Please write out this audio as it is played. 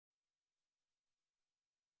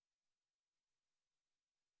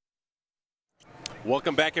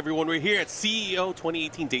Welcome back, everyone. We're here at CEO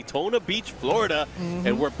 2018 Daytona Beach, Florida,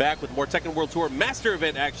 and we're back with more Tekken World Tour Master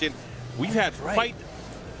Event action. We've had quite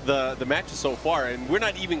the matches so far, and we're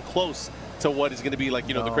not even close to what is going to be like,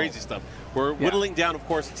 the crazy stuff. We're whittling down, of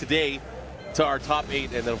course, today to our top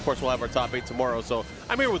 8, and then, of course, we'll have our top 8 tomorrow. So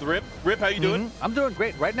I'm here with Rip. Rip, how you doing? I'm doing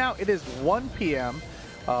great. Right now, it is 1 p.m.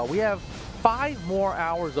 We have 5 more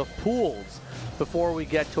hours of pools before we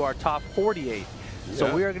get to our top 48.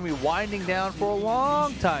 So we are going to be winding down for a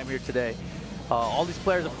long time here today. All these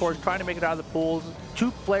players, of course, trying to make it out of the pools.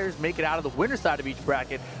 2 players make it out of the winner side of each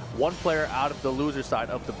bracket. 1 player out of the loser side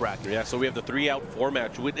of the bracket. Yeah, so we have the 3-out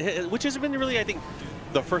format, which has been really, I think,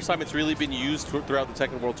 the first time it's really been used throughout the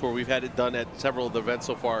Tekken World Tour. We've had it done at several of the events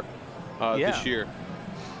so far this year.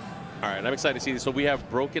 All right, I'm excited to see this. So we have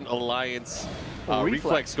Broken Alliance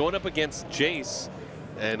Reflex going up against Jace.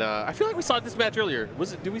 And I feel like we saw this match earlier.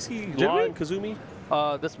 Did we see Law and Kazumi?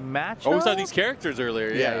 This match? Oh, we saw these characters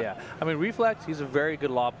earlier. Yeah. I mean, Reflex, he's a very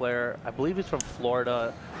good Law player. I believe he's from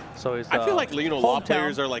Florida. So he's I feel like, Law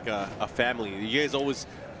players are like a family. You guys always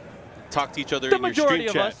talk to each other in your stream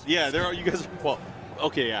chat. Yeah, there are you guys. Well,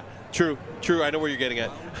 okay, yeah. True. I know where you're getting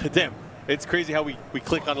at. Damn, it's crazy how we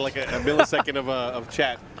click on like a millisecond of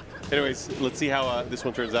chat. Anyways, let's see how this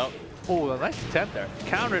one turns out. Oh, a nice attempt there.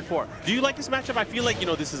 Countered for. Do you like this matchup? I feel like,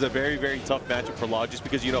 this is a very, very tough matchup for Law just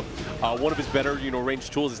because, one of his better,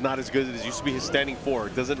 ranged tools is not as good as it used to be. His standing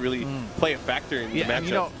forward doesn't really play a factor in the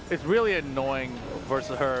matchup. And, it's really annoying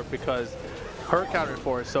versus her because her countered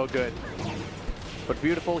for is so good. But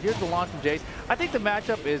beautiful. Here's the launch from Jace. I think the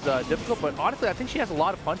matchup is difficult, but honestly, I think she has a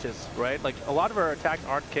lot of punches, right? Like, a lot of her attacks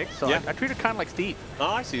aren't kicks, so I treat her kind of like Steve. Oh,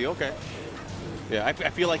 I see. Okay. Yeah, I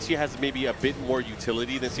feel like she has maybe a bit more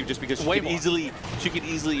utility than Steve, just because she can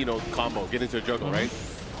easily, combo, get into a juggle, right?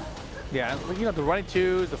 Yeah, the running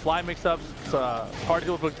twos, the fly mix-ups, it's hard to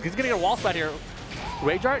do, but he's gonna get a wall splat here.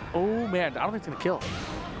 Rage Art? Oh man, I don't think it's gonna kill.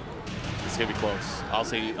 It's gonna be close. I'll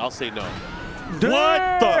say no.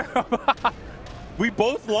 What the? We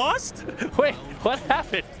both lost? Wait, what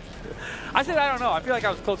happened? I said I don't know. I feel like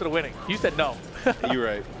I was closer to winning. You said no. You're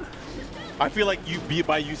right. I feel like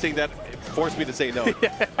by you saying that, forced me to say no.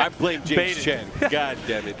 I blame James Chen. God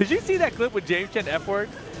damn it. Did you see that clip with James Chen F-word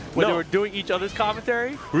when they were doing each other's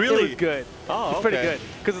commentary? Really? It was good. Oh, it's pretty good.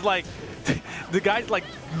 Because it's like, the guy's like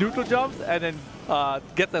neutral jumps and then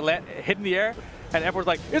gets hit in the air, and F-word's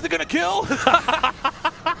like, is it going to kill?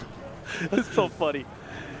 It's so funny.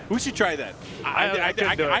 We should try that.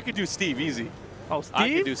 I could do Steve easy. Oh, Steve?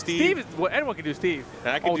 I could do Steve. Anyone can do Steve.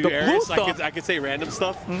 And I could do Eris. I could say random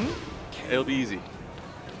stuff. It'll be easy.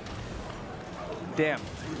 Damn,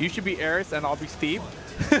 you should be Eris and I'll be Steve.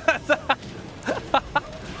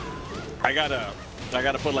 I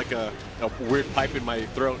gotta put like a weird pipe in my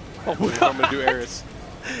throat if I'm gonna do Eris.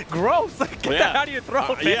 Gross! Get that out of your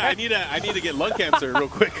throat, man. Yeah, I need to get lung cancer real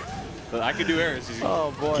quick. I can do Eris.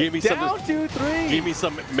 Oh boy! Give me down 2-3. Give me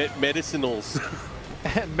some medicinals.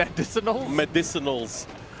 Medicinals. Medicinals.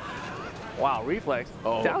 Wow, Reflex.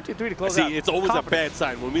 Oh. Down 2-3 to close out. See, it's always a bad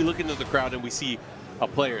sign when we look into the crowd and we see a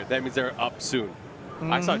player. That means they're up soon.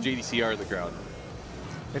 I saw JDCR in the crowd.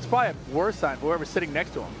 It's probably a worse sign for whoever's sitting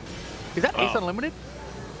next to him. Is that Ace Unlimited?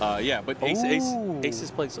 Yeah, but Ace is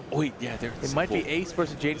playing. Oh wait, yeah, there. It might be Ace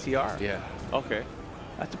versus JDCR. Yeah. Okay.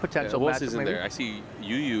 That's a potential match. Who match. else is in there? I see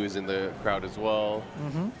Yu is in the crowd as well.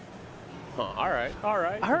 Huh. All right.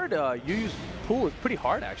 I heard Yu's pool is pretty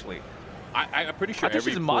hard actually. I'm pretty sure I think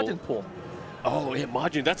she's in Majin's pool. Oh, yeah,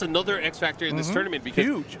 Majin. That's another X factor in this tournament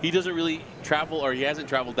because he doesn't really travel, or he hasn't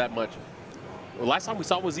traveled that much. The last time we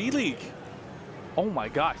saw was E-League. Oh my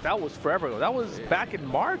gosh, that was forever ago. That was back in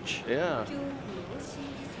March. Yeah.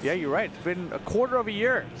 Yeah, you're right. It's been a quarter of a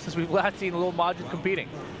year since we've last seen Lil Majin competing.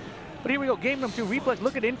 But here we go, game number 2. Reflex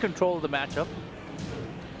looking in control of the matchup.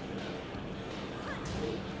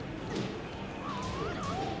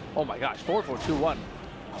 Oh my gosh, 4-4-2-1.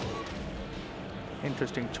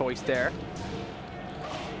 Interesting choice there.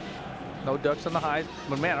 No ducks on the highs,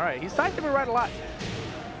 but man, all right, he's sidestepping right a lot.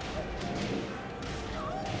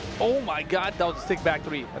 Oh my God, that was a stick back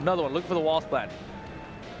 3. Another one, look for the wall splat.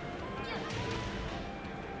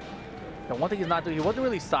 And one thing he's not doing, he wasn't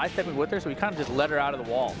really sidestepping with her, so he kind of just let her out of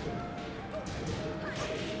the wall.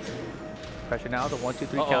 Pressure now, the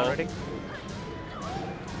 1-2-3 countering.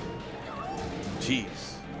 Jeez.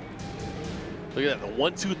 Look at that, the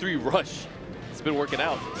 1-2-3 rush. It's been working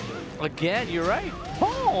out. Again, you're right.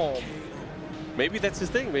 Boom. Maybe that's his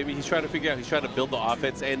thing. Maybe he's trying to figure out. He's trying to build the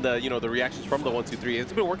offense and the the reactions from the 1-2-3.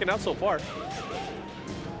 It's been working out so far.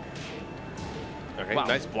 Okay,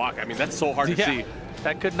 nice block. I mean, that's so hard to see.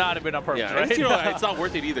 That could not have been on purpose, right? It's not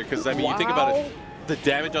worth it either because I mean, you think about it. the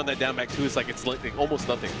damage on that down back too is like it's like almost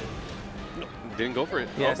nothing. No, didn't go for it.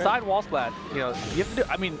 Yeah, okay. side wall splat. You know, you have to do.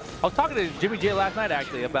 I mean, I was talking to Jimmy J last night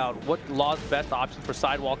actually about what Law's best options for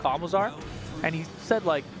side wall combos are, and he said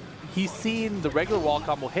like he's seen the regular wall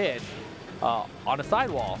combo hit on a side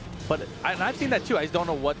wall, but and I've seen that too. I just don't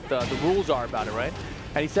know what the rules are about it, right?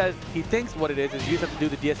 And he says he thinks what it is you just have to do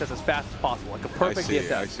the DSS as fast as possible, like a perfect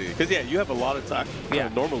DSS. I see. Because yeah, you have a lot of time. Yeah.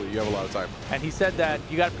 Normally you have a lot of time. And he said that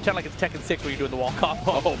you got to pretend like it's Tekken 6 when you're doing the wall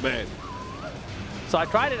combo. Oh man. So I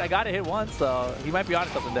tried it. I got it hit once. So he might be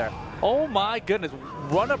onto something there. Oh my goodness!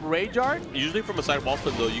 Run up rage art. Usually from a side wall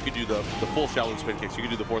spin though, you could do the full shallow spin kicks. You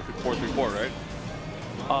could do the 4-3-4,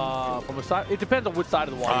 right? From a side, it depends on which side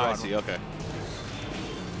of the wall you're on. I see. Okay.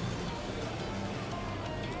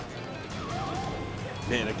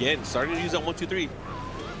 Man, again, starting to use that 1-2-3.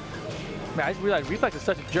 Man, I just realized Reflex is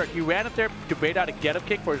such a jerk. He ran up there to bait out a get-up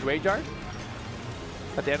kick for his rage art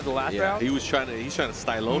at the end of the last round. He's trying to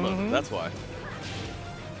Stylona. That's why.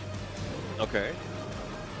 Okay.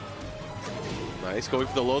 Nice, going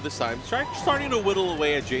for the low this time. Starting to whittle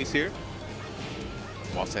away at Jace here.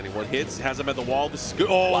 While standing one hits, has him at the wall. This is good.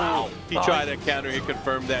 Oh, wow. He tried to counter. He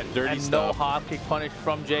confirmed that dirty stuff. And no hop kick punish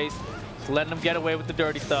from Jace. Just letting him get away with the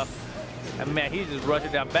dirty stuff. And man, he's just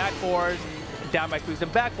rushing down back fours, down back threes,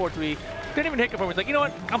 and back 4-3. Didn't even hit it for him. He's like, you know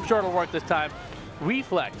what? I'm sure it'll work this time.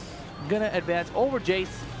 Reflex gonna advance over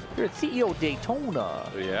Jace here at CEO Daytona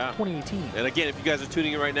 2018. And again, if you guys are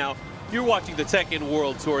tuning in right now, you're watching the Tekken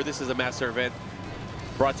World Tour. This is a master event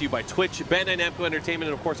brought to you by Twitch, Bandai Namco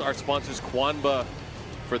Entertainment, and of course our sponsors, Kwanba,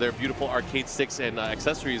 for their beautiful arcade sticks and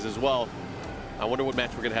accessories as well. I wonder what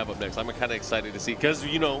match we're going to have up next. I'm kind of excited to see, because,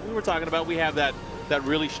 you know, we were talking about we have that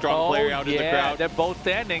really strong player out in the crowd. They're both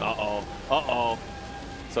standing. Uh-oh.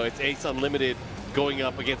 So it's Ace Unlimited going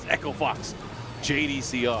up against Echo Fox,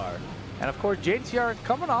 JDCR. And of course, JDCR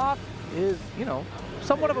coming off is, you know,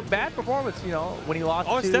 somewhat of a bad performance, you know, when he lost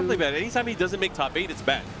it's definitely bad. Anytime he doesn't make top 8, it's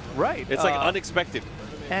bad. Right. It's like unexpected.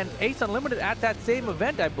 And Ace Unlimited at that same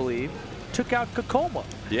event, I believe, took out Kokoma.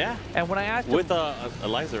 Yeah. And when I asked him... With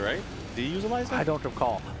Eliza, right? Did he use Eliza? I don't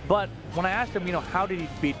recall. But when I asked him, you know, how did he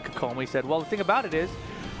beat Kokoma, he said, well, the thing about it is,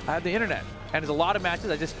 I have the internet, and there's a lot of matches.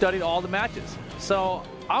 I just studied all the matches. So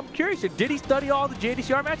I'm curious, did he study all the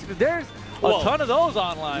JDCR matches? Because there's a ton of those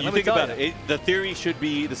online. You think about it, the theory should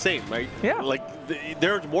be the same, right? Yeah. Like,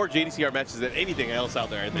 there's more JDCR matches than anything else out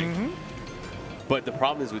there, I think. But the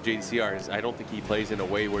problem is with JDCR is I don't think he plays in a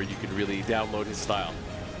way where you could really download his style.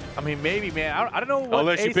 I mean, maybe, man. I don't know what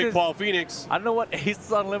Unless you pick Paul Phoenix. I don't know what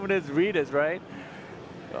Ace Unlimited's read is, right?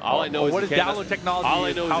 All I know is what is download technology. All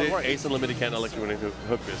I know is Ace Unlimited can't electronic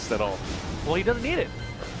hook fist at all. Well, he doesn't need it.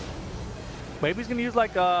 Maybe he's gonna use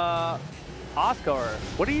like Oscar. Or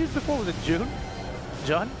what did he use before? Was it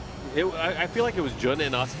Jun? I feel like it was Jun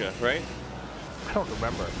and Asuka, right? I don't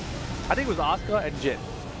remember. I think it was Asuka and Jin.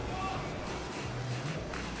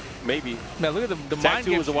 Maybe. Man, look at the mind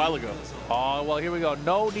game. Was a while ago. Oh, well, here we go.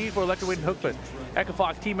 No need for electric wind hook fist. Echo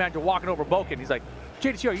Fox team manager walking over Boken. He's like,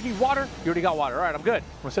 JDCR, you need water? You already got water. All right, I'm good.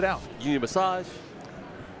 I'm gonna sit down. You need a massage?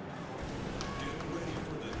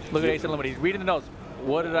 Look at Ace Unlimited. He's reading the notes.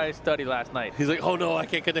 What did I study last night? He's like, oh no, I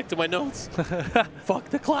can't connect to my notes. Fuck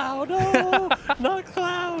the cloud. No, not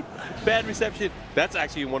cloud. Bad reception. That's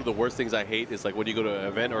actually one of the worst things I hate is like when you go to an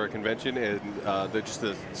event or a convention and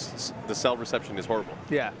the cell reception is horrible.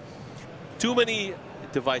 Yeah. Too many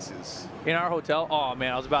devices. In our hotel, oh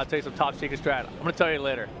man, I was about to tell you some top secret strat. I'm gonna tell you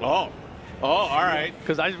later. Oh, all right.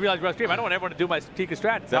 Because I just realized, I don't want everyone to do my secret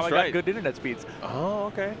strat. That's how I got good internet speeds. Oh,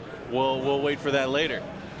 okay. We'll wait for that later.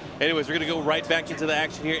 Anyways, we're going to go right back into the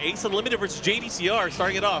action here. Ace Unlimited versus JDCR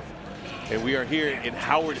starting it off. And we are here in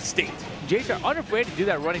Howard State. JDCR unafraid to do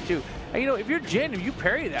that running too. And you know, if you're Jin and you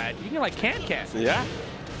parry that, you can like can. Yeah.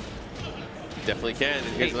 Definitely can. And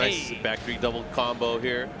here's a nice back three double combo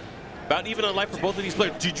here. About even on life for both of these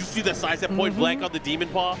players. Did you see the size at point blank on the Demon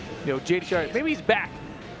Paw? You know, JDCR, maybe he's back.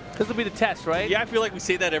 This will be the test, right? Yeah, I feel like we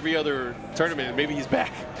say that every other tournament, and maybe he's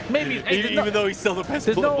back. Maybe. Even though he's still the best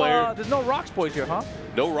player. There's no Rocks boys here, huh?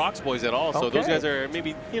 No Rocks boys at all. So those guys are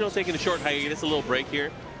maybe, you know, taking a short hiatus, a little break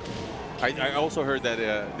here. I also heard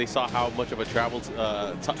that they saw how much of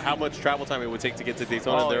a how much travel time it would take to get to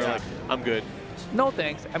Daytona. They're like, I'm good. No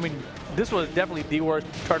thanks. I mean, this was definitely the worst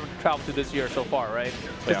tournament to travel to this year so far, right?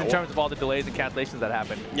 Just in terms of all the delays and cancellations that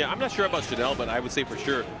happened. Yeah, I'm not sure about Chanel, but I would say for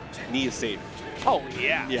sure, Knee is safe. Oh,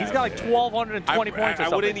 yeah. He's got like 1,220 points or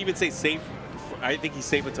something. I wouldn't even say safe. I think he's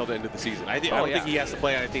safe until the end of the season. I don't think he has to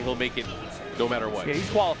play. I think he'll make it no matter what. Yeah, he's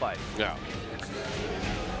qualified. Yeah.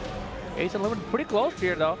 Ace Unlimited pretty close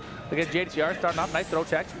here, though. Look at JDCR starting off. Nice throw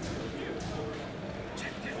check.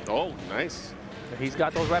 Oh, nice. He's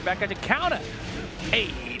got those right back at the counter. Hey,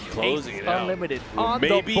 closing it out. Unlimited Well, on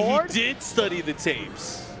maybe the board. he did study the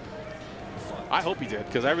tapes. I hope he did,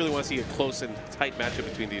 because I really want to see a close and tight matchup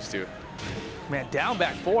between these two. Man, down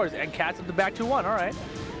back fours and Cats at the back 2-1. All right.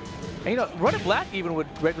 And you know, running black even with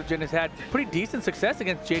regular Jin has had pretty decent success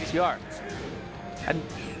against JDCR. And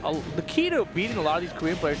the key to beating a lot of these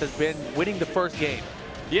Korean players has been winning the first game.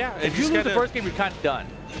 Yeah, if you lose the first game, you're kind of done.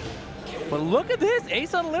 But look at this,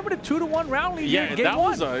 Ace Unlimited 2-1 round lead. Yeah, in and game that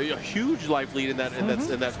one. was a huge life lead in that in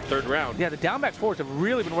that third round. Yeah, the down back fours have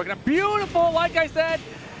really been working out. Beautiful, like I said.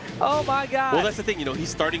 Oh my God. Well, that's the thing, you know, he's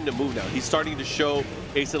starting to move now. He's starting to show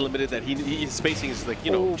Ace Unlimited that his spacing is like,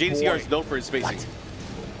 you know, JDCR is known for his spacing.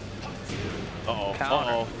 Uh-oh,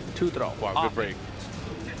 uh-oh. Two throw. Wow, good break.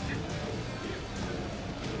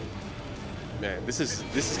 Man, this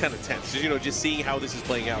is kind of tense. You know, just seeing how this is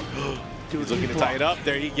playing out. Dude, he's looking to tie it up.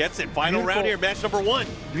 There he gets it. Final round here, match number 1.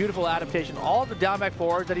 Beautiful adaptation. All the down back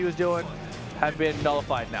forwards that he was doing have been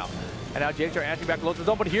nullified now. And now JDCR answering back low to the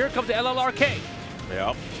zone, but here comes the LLRK.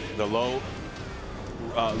 Yep, the low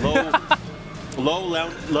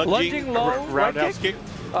lunging roundhouse kick.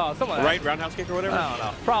 Oh, something like that. Roundhouse kick or whatever? I don't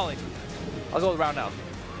know. Probably. I'll go with roundhouse.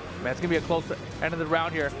 Man, it's going to be a close end of the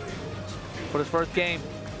round here for this first game.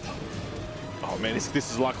 Oh, man, this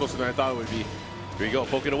is a lot closer than I thought it would be. Here we go,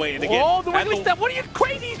 poking away. And again. Oh, the wiggly step. What are you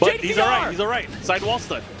crazy? He's but JDCR. He's all right. He's all right. Side wall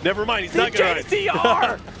stun. Never mind. He's not going to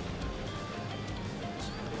JDCR.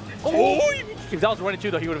 Oh, if that was running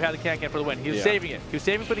 2, though, he would have had the can for the win. He was saving it. He was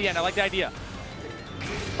saving for the end. I like the idea.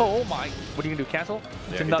 Oh, my. What are you going to do? Cancel?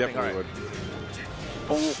 Yeah, to nothing. All right. would.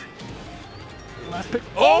 Oh. Last pick.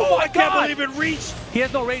 Oh, my God. I can't believe it reached. He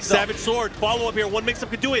has no range, though. Savage Sword. Follow up here. One mix-up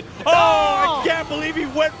could do it. Oh, I can't believe he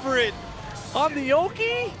went for it. On the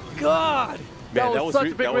Oki? God. Man, that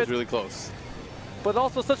was really close. But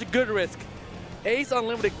also such a good risk. Ace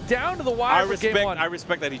Unlimited down to the wire for game 1. I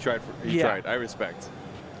respect that he tried. He tried. I respect.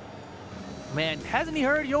 Man, hasn't he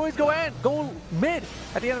heard? You always go mid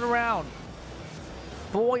at the end of the round.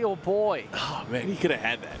 Boy, oh boy. Oh, man, he could have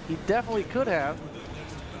had that. He definitely could have.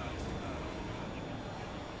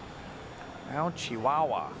 Now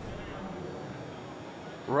Chihuahua.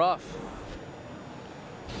 Rough.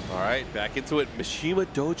 All right, back into it. Mishima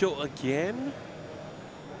Dojo again?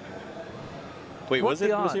 Wait, What's was it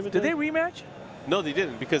the odds? Mishima Dojo? Did they rematch? No, they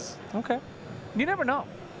didn't, because... Okay. You never know.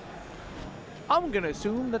 I'm going to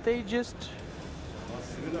assume that they just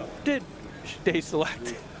did they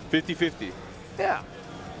select. 50-50. Yeah.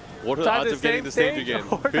 What are the odds of getting the stage again?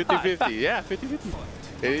 50-50. Yeah, 50-50.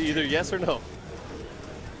 Either yes or no.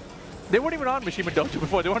 They weren't even on Mishima Dojo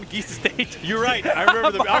before. They were on Geese stage. You're right. I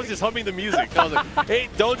remember. I was just humming the music. I was like, hey,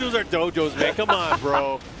 dojos are dojos, man. Come on,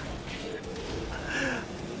 bro.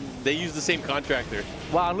 They use the same contractor.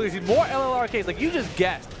 Wow, look, more LLRKs. Like you just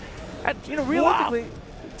guessed. And, you know, realistically,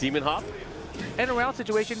 Demon Hop? In a round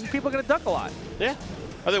situation, people are going to duck a lot. Yeah.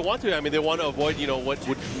 Oh, they want to. I mean, they want to avoid, you know, what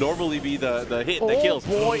would normally be the hit that kills.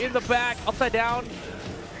 Oh, boy, in the back, upside down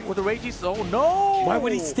with the Ragey. Oh, no. Why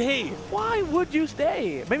would he stay? Why would you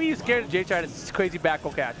stay? Maybe he's scared of J-Chai to crazy back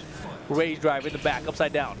roll catch. Rage drive in the back,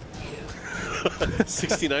 upside down.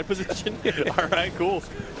 69 position? All right, cool.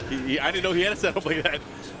 I didn't know he had a setup like that.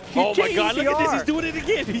 Oh, my God, look at this. He's doing it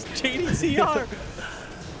again. He's JDCR.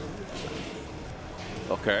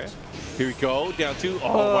 Okay. Here we go. Down 2.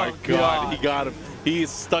 Oh, my God. He got him. He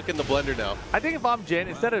is stuck in the blender now. I think if I'm Jin,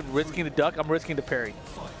 instead of risking the duck, I'm risking the parry.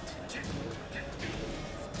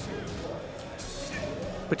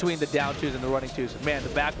 Between the down 2s and the running 2s. Man, the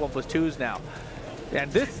back 1+2s now.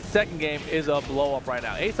 And this second game is a blow-up right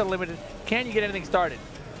now. Ace Unlimited, can you get anything started?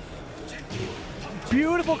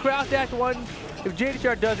 Beautiful cross dash 1. If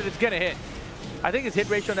JDCR does it, it's going to hit. I think his hit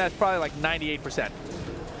ratio on that is probably like 98%.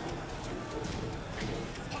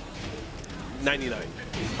 99.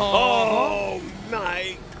 Oh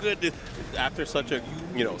my goodness! After such a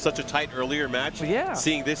tight earlier match,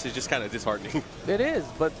 seeing this is just kind of disheartening. It is,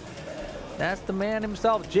 but that's the man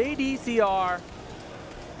himself, JDCR,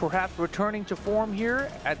 perhaps returning to form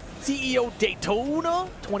here at CEO Daytona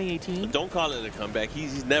 2018. Don't call it a comeback.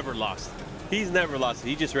 He's never lost. He's never lost.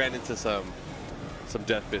 He just ran into some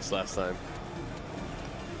death fists last time.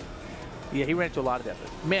 Yeah, he ran into a lot of death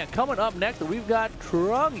fists. Man, coming up next, we've got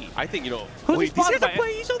Trungy. I think, you know, who's these guys are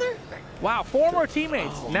playing each other? Wow, former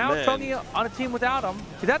teammates. Oh, now man. Trungy on a team without him.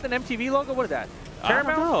 Is that an MTV logo? What is that?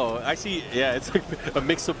 Paramount? I don't know. I see, yeah, it's like a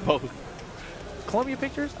mix of both. Columbia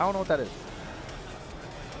Pictures? I don't know what that is.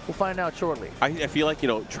 We'll find out shortly. I feel like, you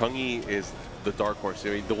know, Trungy is the dark horse. I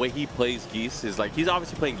mean, the way he plays Geese is like, he's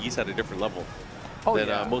obviously playing Geese at a different level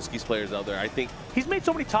than most Geese players out there. I think he's made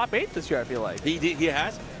so many top 8s this year, I feel like. He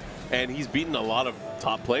has. and he's beaten a lot of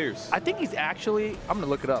top players. I think he's actually, I'm going to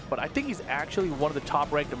look it up, but I think he's actually one of the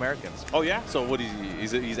top-ranked Americans. Oh, yeah? So what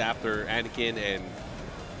is he? He's after Anakin and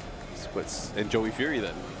Joey Fury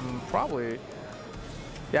then? Probably.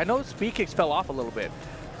 Yeah, I know Speed Kicks fell off a little bit.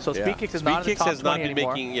 So Speed Kicks is not in the top 20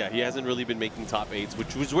 anymore. Yeah, he hasn't really been making top 8s,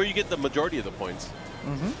 which was where you get the majority of the points.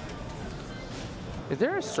 Is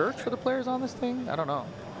there a search for the players on this thing? I don't know.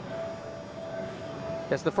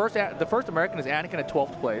 Yes, the first American is Anakin at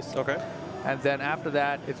 12th place. Okay. And then after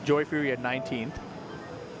that, it's Joy Fury at 19th.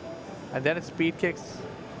 And then it's Speed Kicks,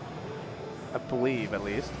 I believe at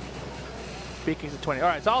least. Speed Kicks at 20. All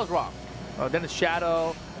right, so I was wrong. Then it's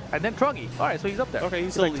Shadow, and then Trungy. All right, so he's up there. Okay,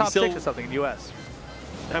 he's like top 6 or something in the U.S.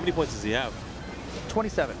 How many points does he have?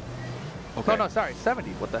 27. Okay. No, sorry, 70.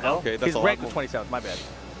 What the hell? Okay, that's he's a lot ranked more. with 27th. My bad.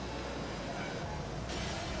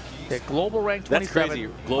 Yeah, global rank 27. That's crazy.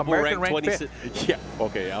 Global American rank 27. 26. Yeah.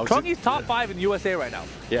 Okay. Trungy's top 5 in USA right now.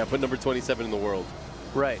 Yeah, put number 27 in the world.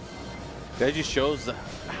 Right. That just shows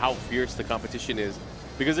how fierce the competition is,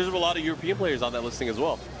 because there's a lot of European players on that listing as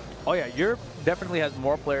well. Oh yeah, Europe definitely has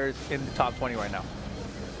more players in the top 20 right now.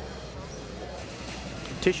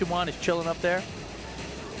 Tishuan is chilling up there.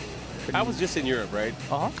 I was just in Europe, right?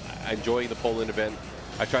 Enjoying the Poland event.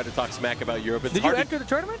 I tried to talk smack about Europe. Did you enter the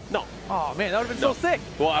tournament? No. Oh man, that would have been so sick.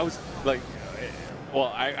 Well, I was like,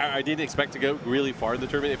 well, I didn't expect to go really far in the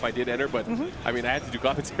tournament if I did enter, but I mean, I had to do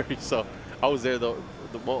commentary, so I was there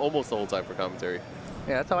almost the whole time for commentary.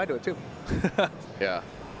 Yeah, that's how I do it too. Yeah.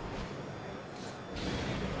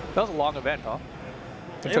 That was a long event, huh?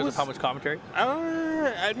 In terms of how much commentary?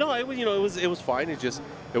 No, it was fine.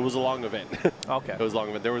 It was a long event. Okay. It was a long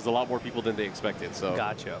event. There was a lot more people than they expected. So.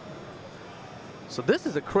 Gotcha. So this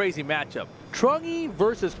is a crazy matchup. Trungy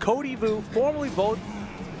versus Cody Vu, formerly both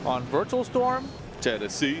on Virtual Storm.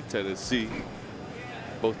 Tennessee.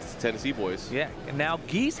 Both Tennessee boys. Yeah, and now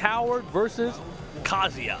Geese Howard versus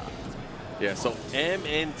Kazuya. Yeah, so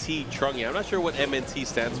MNT Trungy. I'm not sure what MNT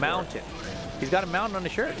stands Mountain. He's got a mountain on the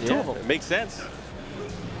shirt. Yeah, Two of them. It makes sense.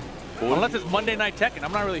 Unless it's Monday Night Tekken.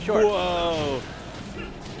 I'm not really sure. Whoa.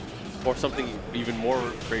 Or something even more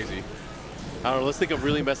crazy. I don't know. Let's think of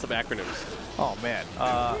really messed up acronyms. Oh man.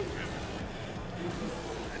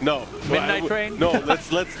 No. Midnight Train? No,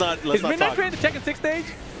 let's not Is Midnight talk. Train the Tekken 6 stage?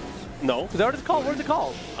 No. Is that what it's called? What is it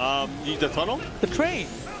called? The tunnel? The train.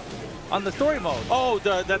 On the story mode. Oh,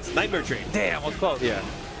 that's Nightmare Train. Damn, I was close. Yeah.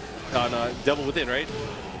 On Devil Within, right?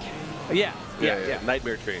 Yeah.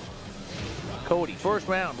 Nightmare Train. Cody, first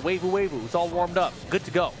round, wavoo. It's all warmed up. Good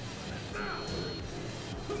to go.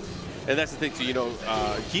 And that's the thing, too. You know,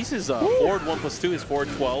 Geese's forward 1+2 is forward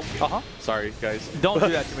 12. Sorry, guys. Don't do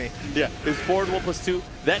that to me. Yeah, his forward 1+2.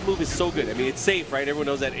 That move is so good. I mean, it's safe, right? Everyone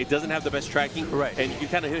knows that it doesn't have the best tracking. Right. And you can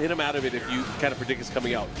kind of hit him out of it if you kind of predict it's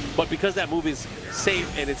coming out. But because that move is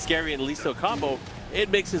safe and it's scary and leads to a combo, it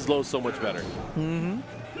makes his low so much better.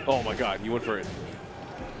 Oh, my God. You went for it.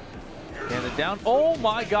 And it down. Oh,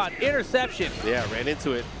 my God. Interception. Yeah, ran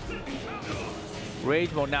into it.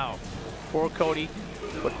 Rage mode now for Cody.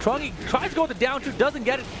 But Trungy tries to go with the down two, doesn't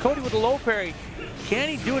get it. Cody with the low parry. Can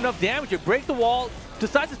he do enough damage here? Break the wall.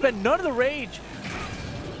 Decides to spend none of the rage.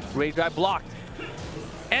 Rage guy blocked.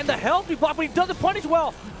 And the health he blocked, but he doesn't punish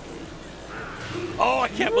well. Oh, I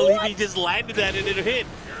can't believe he just landed that and it hit.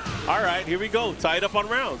 All right, here we go. Tied up on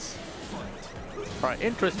rounds. All right,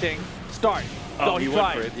 interesting start. Oh, he went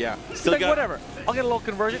tried. for it, yeah. Still like, whatever. I'll get a little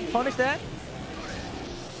conversion. Punish that.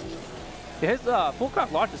 His full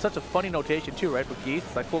crouch launch is such a funny notation too, right? For Geese,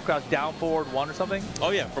 it's like full crouch down forward 1 or something. Oh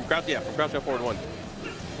yeah, from crouch down forward 1.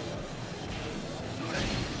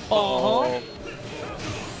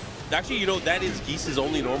 Actually, you know, that is Geese's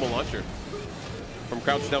only normal launcher. From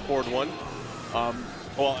crouch down forward 1.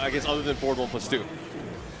 Well, I guess other than forward 1+2.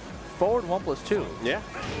 Forward 1+2. Yeah.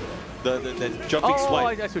 The jumping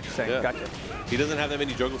swipe. I see what you're saying. Yeah. Gotcha. He doesn't have that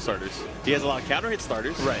many juggle starters. He has a lot of counter hit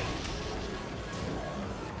starters. Right.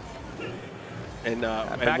 And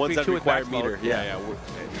ones that require meter. Yeah.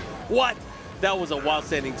 What? That was a wild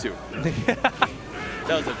standing 2.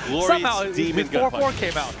 That was a glorious Somehow demon his gun 4-4 punch.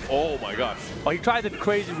 came out. Oh my gosh. Oh, he tried the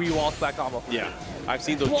crazy re-wall back combo. Yeah. I've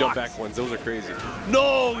seen those Blocked. jump back ones. Those are crazy.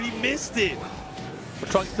 No, he missed it. But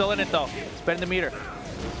Trunk's still in it though. Spending the meter.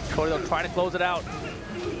 Cody though trying to close it out.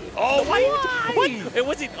 Oh my! What? It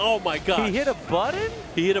wasn't. Oh my gosh. He hit a button?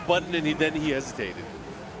 He hit a button and then he hesitated.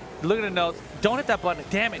 Look at the notes. Don't hit that button.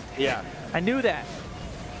 Damn it. Yeah. I knew that.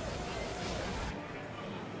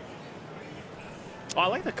 Oh, I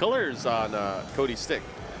like the colors on Cody's stick.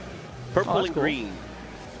 Purple and cool. green.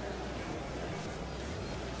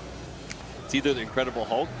 It's either the Incredible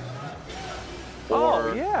Hulk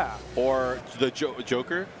or yeah. or the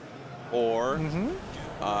Joker or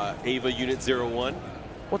Ava Unit 01.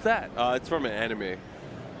 What's that? It's from an anime.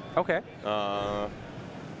 Okay. Yeah.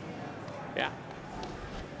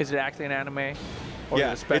 Is it actually an anime? Or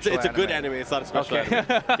Yeah, is it a special it's a good anime. It's not a special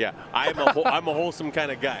anime. Yeah, I'm a wholesome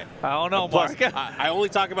kind of guy. I don't know, Plus, Mark. I only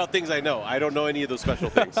talk about things I know. I don't know any of those special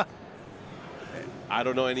things. I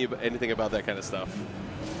don't know anything about that kind of stuff.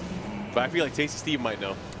 But I feel like Tasty Steve might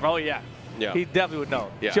know. Oh, yeah. Yeah. He definitely would know.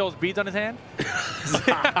 Yeah. Shows beads on his hand?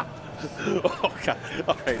 Oh, God.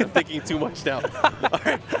 All right, I'm thinking too much now. All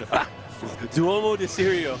right. Duomo de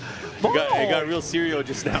Serio. It got real Serio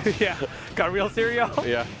just now. Yeah. Got real Serio?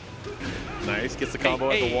 Yeah. Nice. Gets the combo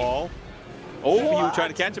Hey, at the wall. Oh, you were trying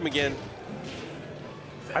to catch him again.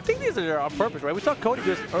 I think these are on purpose, right? We saw Cody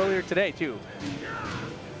do this earlier today, too.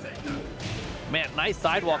 Man, nice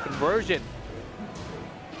sidewall conversion.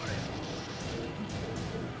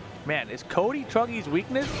 Man, is Cody Trungy's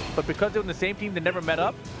weakness, but because they're on the same team, they never met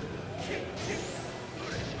up?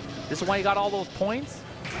 This is why he got all those points?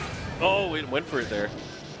 Oh, it went for it there.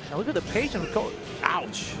 Now look at the patience with Cody.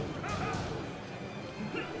 Ouch.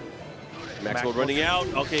 Maxwell running out.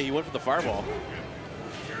 Okay, he went for the fireball.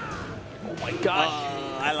 Oh my gosh.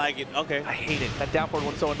 I like it. Okay. I hate it. That down forward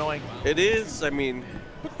one's so annoying. It is. I mean,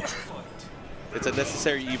 it's a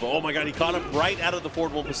necessary evil. Oh my God, he caught him right out of the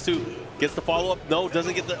forward 1+2. Gets the follow-up. No,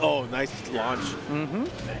 doesn't get the... Oh, nice launch. Mm-hmm.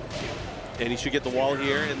 And he should get the wall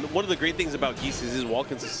here. And one of the great things about Geese is his wall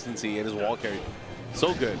consistency and his wall carry.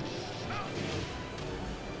 So good.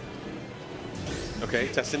 Okay,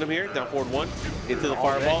 testing him here. Down forward 1. Into the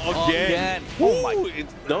fireball again. Oh my.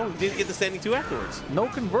 No, he didn't get the standing 2 afterwards. No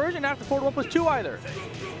conversion after forward 1+2 either.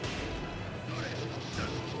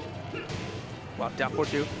 Wow, down forward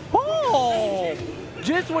 2. Oh!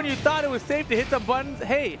 Just when you thought it was safe to hit some buttons,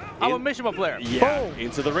 hey, I'm a Mishima player. Yeah, Boom.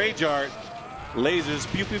 into the rage art.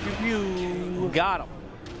 Lasers, pew, pew, pew, pew. Got him.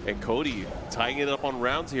 And Cody tying it up on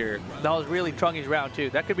rounds here. That was really Trungy's round, too.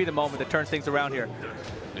 That could be the moment that turns things around here.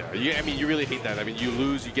 Yeah, I mean, you really hate that. I mean, you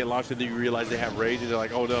lose, you get launched, and then you realize they have rage, and they're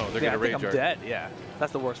like, oh no, they're going to rage I'm art. dead, yeah.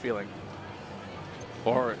 That's the worst feeling.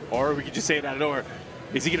 Or we could just say it out of nowhere.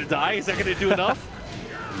 Is he going to die? Is that going to do enough?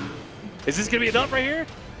 Is this going to be enough right here?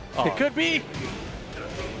 Oh. It could be.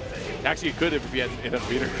 Actually, it could if he had enough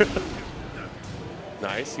meter.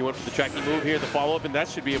 Nice. He went for the tracking move here, the follow-up, and that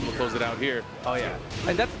should be able to close it out here. Oh, yeah.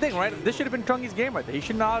 And that's the thing, right? This should have been Trungy's game right there. He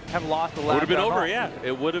should not have lost the last Would have been round over, off. yeah.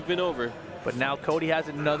 It would have been over. But now Cody has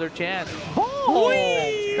another chance. Oh,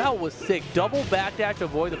 that was sick. Double backdash to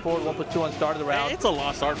avoid the forward 1+2 on start of the round. It's a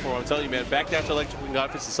lost art for him, I'm telling you, man. Backdash electric wing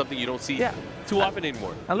office is something you don't see too often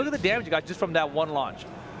anymore. And look at the damage you got just from that one launch.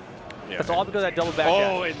 Yeah, that's all because of that double backdash.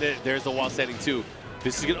 Oh, and there's the wall setting too.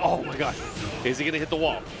 This is gonna, oh my gosh. Is he gonna hit the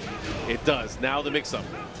wall? It does. Now the mix-up.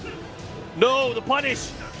 No, the punish!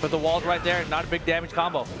 But the wall's right there, not a big damage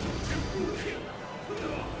combo.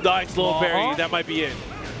 Nice low parry, that might be it.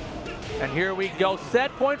 And here we go,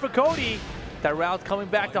 set point for Cody. That round's coming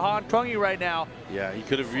back to haunt Trungy right now. Yeah, he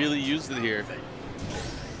could have really used it here.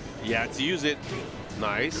 Yeah, to use it.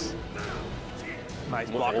 Nice. Nice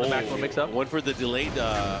block on the maximum mix-up. Went for the delayed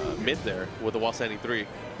mid there with the wall standing 3.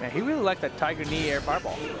 Man, he really liked that Tiger Knee air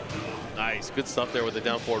fireball. Nice, good stuff there with the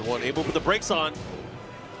down forward 1. Able to put the brakes on.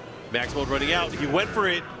 Max mode running out. He went for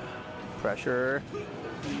it. Pressure.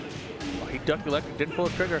 Oh, he ducked the electric, didn't pull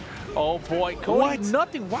the trigger. Oh boy, Cody,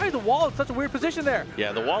 nothing. Why is the wall in such a weird position there?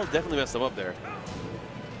 Yeah, the wall definitely messed him up there.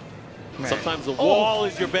 Man. Sometimes the wall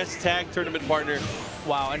is your best tag tournament partner.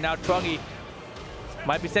 Wow, and now Trungy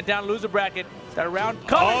might be sent down loser bracket. That round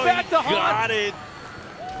coming back to haunt. Got it.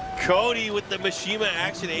 Cody with the Mishima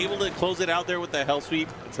action, able to close it out there with the hell sweep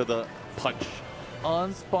to the punch.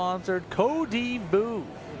 Unsponsored Cody Boo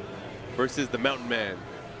versus the Mountain Man.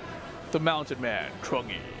 The Mountain Man,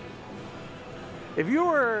 Trungy. If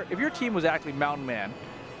your team was actually Mountain Man,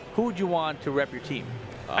 who would you want to rep your team?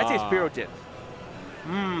 I'd say Spirojin.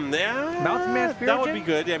 Yeah. Mountain Man Spirojin? That would be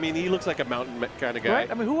good. I mean, he looks like a mountain kind of guy.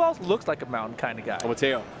 Right? I mean, who else looks like a mountain kind of guy? Oh,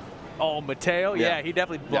 Mateo. Oh, Mateo? Yeah, he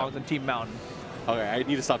definitely belongs in Team Mountain. Okay, I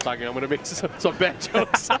need to stop talking. I'm going to make some bad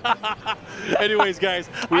jokes. Anyways, guys,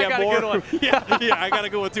 we have more. I got a good one. Yeah, I got a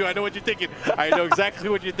good one too. I know what you're thinking. I know exactly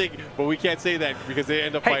what you're thinking, but we can't say that because they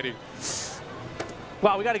end up fighting.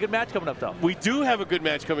 Wow, we got a good match coming up, though. We do have a good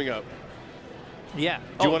match coming up. Yeah.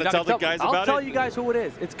 Do you want to tell the guys about it? I'll tell you guys who it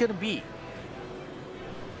is. It's going to be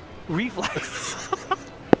Reflex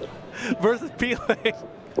versus Peeling.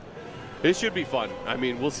 This should be fun. I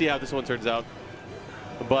mean, we'll see how this one turns out.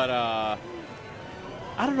 But I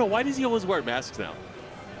don't know. Why does he always wear masks now?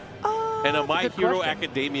 And a My Hero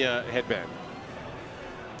Academia headband.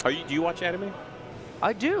 Do you watch anime?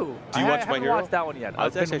 I do. Do you watch My haven't Hero? watched that one yet.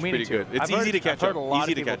 It's actually pretty good. It's easy to catch up.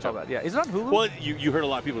 Easy to catch up. Yeah, is it on Hulu? Well, you heard a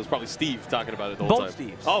lot of people. It's probably Steve talking about it the whole time. Both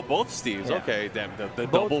Steves. Oh, both Steves. Yeah. Okay, damn, the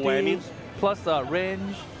Both double whammy. Steves, plus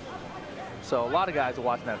Ringe. So a lot of guys are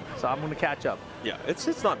watching that. So I'm going to catch up. Yeah,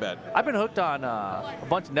 it's not bad. I've been hooked on a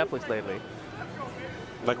bunch of Netflix lately.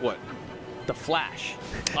 Like what? The Flash.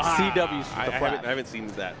 CW's The Flash. I haven't seen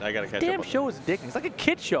that. I gotta catch up. Damn show is addicting. It's like a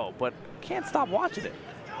kid show, but can't stop watching it.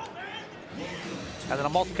 And then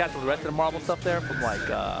I'm also catching the rest of the Marvel stuff there from like,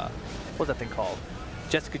 what's that thing called?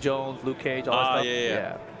 Jessica Jones, Luke Cage, all that stuff.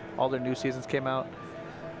 Yeah. All their new seasons came out.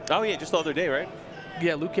 Oh yeah, just the other day, right?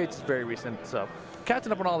 Yeah, Luke Cage is very recent, so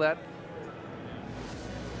catching up on all that.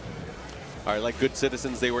 All right, like good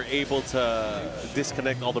citizens, they were able to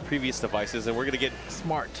disconnect all the previous devices, and we're going to get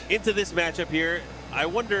Smart. into this matchup here. I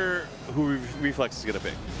wonder who Reflex is going to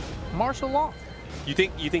pick. Martial Law. You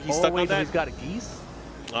think he's stuck on that? He's got a Geese?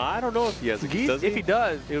 I don't know if he has a Geese. Does he? If he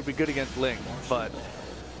does, it would be good against Ling, but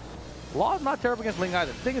Law's not terrible against Ling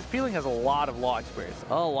either. The thing is, Peeling has a lot of Law experience.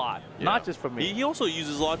 A lot. Yeah. Not just from me. He also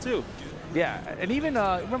uses Law, too. Yeah, and even,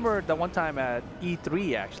 remember that one time at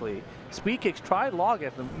E3, actually, Speed Kicks tried Law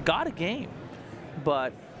against him, got a game,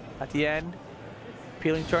 but at the end,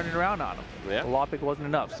 Peeling turned it around on him. Yeah. The Law pick wasn't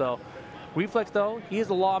enough. So, Reflex, though, he is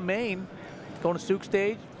a Law main. Going to Sook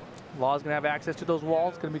stage, Law's going to have access to those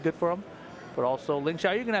walls. It's going to be good for him. But also, Ling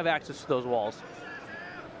Xiao, you're going to have access to those walls.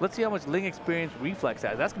 Let's see how much Ling experience Reflex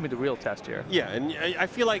has. That's going to be the real test here. Yeah, and I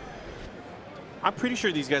feel like I'm pretty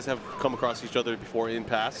sure these guys have come across each other before in the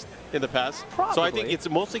past. Probably. So I think it's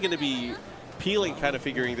mostly going to be Peeling kind of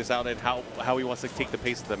figuring this out and how he wants to take the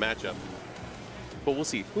pace of the matchup. But we'll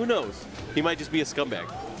see. Who knows? He might just be a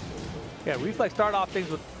scumbag. Yeah, Reflex started off things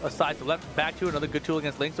with a side to left, back to another good tool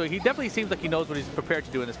against Ling. So he definitely seems like he knows what he's prepared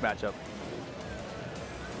to do in this matchup.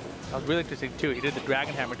 That was really interesting too. He did the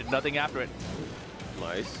Dragon Hammer, did nothing after it.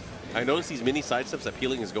 Nice. I noticed these mini side steps that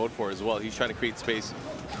Peeling is going for as well. He's trying to create space.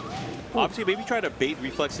 Obviously, maybe try to bait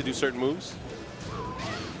Reflex to do certain moves.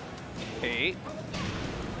 Hey.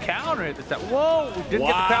 Counter it. Whoa! Didn't get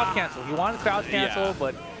the crouch cancel. He wanted the crouch cancel,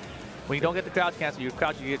 but when you don't get the crouch cancel, you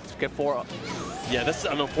crouch, you get 4 up. Yeah, that's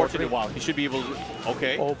an unfortunate wall. He should be able to.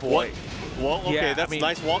 Okay. Oh boy. What? Well, okay, yeah, that's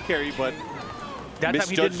nice wall carry, but that time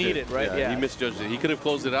he didn't need it, right? Yeah, he misjudged it. He could have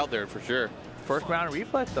closed it out there for sure. First round of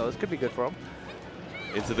Reflex, though. This could be good for him.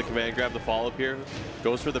 Into the command grab, the follow-up here.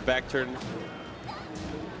 Goes for the back turn.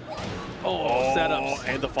 Oh, setups.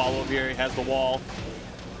 And the follow-up here. He has the wall.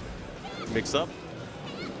 Mix up.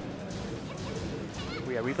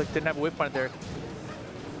 Yeah, Reflex didn't have a whip on it there.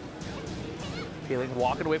 Peeling,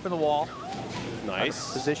 walking away from the wall.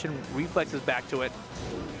 Nice. Position, Reflex is back to it.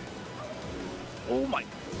 Oh my.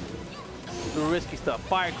 The risky stuff.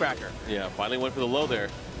 Firecracker. Yeah, finally went for the low there.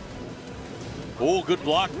 Oh, good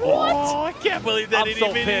block. What? Oh, I can't believe that didn't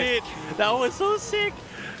even hit. That was so sick.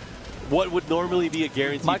 What would normally be a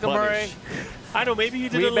guaranteed Michael punish? Murray. I know, maybe he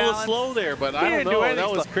did it a little slow there, but I don't know.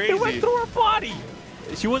 That was crazy. It went through her body.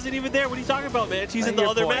 She wasn't even there. What are you talking about, man? She's in the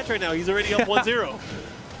other match right now. He's already up 1-0.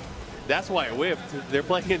 That's why it whipped. They're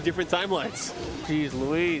playing in different timelines. Jeez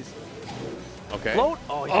Louise. Okay. Float?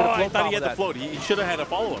 Oh, he could have I thought he had the float. He should have had a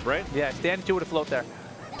follow-up, right? Yeah, stand 2 with a float there.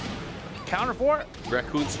 Counter for it.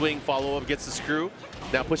 Raccoon swing, follow-up, gets the screw.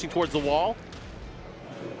 Now pushing towards the wall.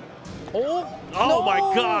 Oh no. My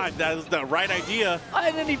God. That was the right idea.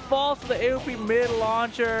 And then he falls to the AOP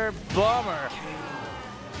mid-launcher. Bummer.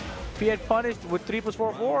 If he had punished with 3+4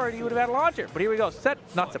 forward, he would have had a launcher. But here we go.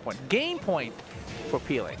 Not set point. Game point for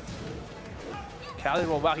Peeling. Cali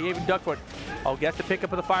roll. Wow, he even ducked for it. Oh, gets the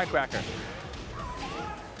pickup of the Firecracker.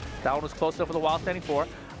 That one was close enough for the wild standing 4.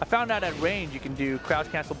 I found out at range you can do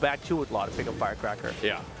crouch cancel back 2 with Law to pick up Firecracker.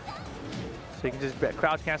 Yeah. So you can just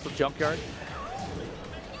crouch cancel Junkyard.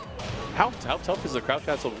 How tough is the crouch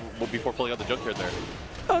cancel before pulling out the Junkyard there?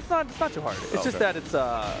 No, it's not too hard. It's just that it's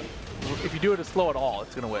if you do it slow at all,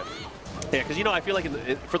 it's gonna whip. Yeah, because I feel like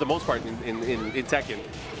for the most part in Tekken,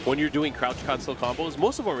 when you're doing crouch cancel combos,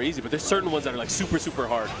 most of them are easy, but there's certain ones that are like super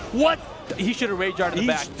hard. What? He should have rage guarded in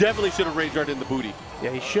the back. He definitely should have rage guarded in the booty.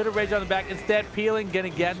 Yeah, he should have rage guarded in the back. Instead, Peeling gonna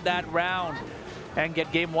get that round and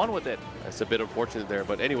get game 1 with it. That's a bit unfortunate there,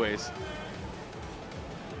 but anyways.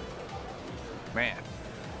 Man,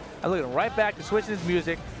 I'm looking right back to switching his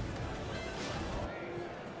music.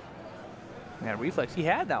 Man, Reflex, he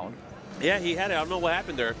had that one. Yeah, he had it. I don't know what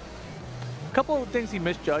happened there. A couple of things he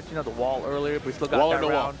misjudged, the wall earlier, but he still got that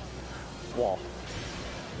round. Wall.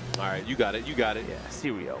 All right, you got it. Yeah,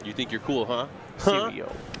 Serio. You think you're cool, huh?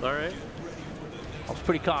 Serio. All right. I was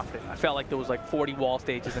pretty confident. I felt like there was like 40 wall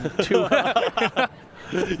stages and 2.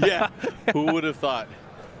 Yeah, who would have thought?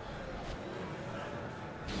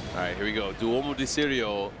 All right, here we go. Duomo de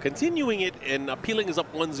Sirio continuing it, and Peeling is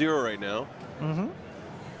up 1-0 right now. Mm-hmm.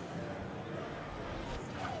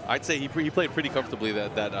 I'd say he played pretty comfortably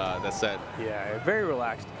that set. Yeah, very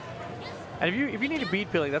relaxed. And if you need to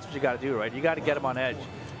beat Peeling, that's what you got to do, right? You got to get him on edge.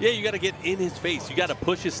 Yeah, you got to get in his face. You got to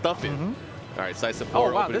push his stuff in. Mm-hmm. All right, side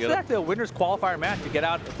support. Oh wow, this is actually a winners qualifier match to get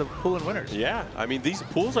out of the pool and winners. Yeah, I mean these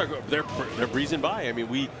pools they're breezing by. I mean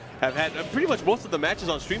we have had pretty much most of the matches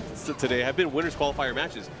on stream today have been winners qualifier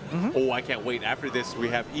matches. Mm-hmm. Oh, I can't wait. After this we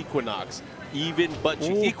have Equinox, even butt cheeks.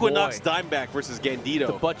 Ooh, Equinox boy. Dimeback versus Gandito.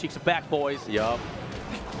 The butt cheeks are back, boys. Yup.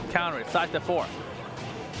 Counter it, side step 4.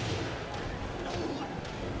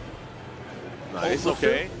 Nice.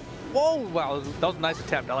 Okay. Whoa! Wow, that was a nice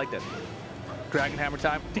attempt. I like that. Dragon Hammer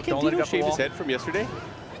time. Did Don't let it Gandito go shave his head from yesterday,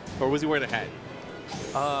 or was he wearing a hat?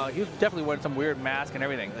 He was definitely wearing some weird mask and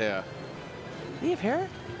everything. Yeah. Did he have hair?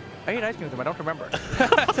 I ate ice cream with him. I don't remember.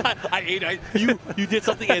 I ate ice. You did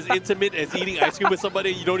something as intimate as eating ice cream with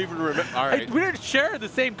somebody you don't even remember. All right. We didn't share the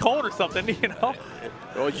same cone or something, you know.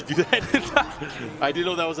 Oh, you do that? I didn't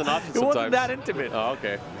know that was an option. It sometimes. wasn't that intimate. Oh,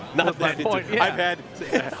 okay. Not that point, intimate.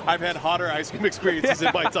 yeah. I've had hotter ice cream experiences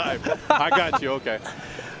in my time. I got you. Okay.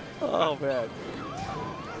 Oh man.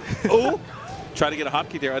 Oh, try to get a hop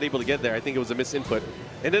kick there, unable to get there. I think it was a misinput.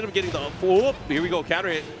 Ended up getting the. Oh, here we go, counter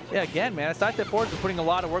hit. Yeah, again, man. Side step forwards are putting a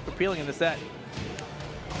lot of work with Peeling in the set.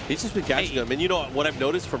 He's just been catching them, and you know what I've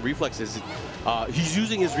noticed from reflexes, he's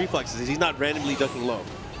using his reflexes. He's not randomly ducking low,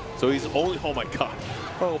 so he's only. Oh my God.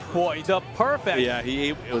 Oh boy, the perfect. Yeah,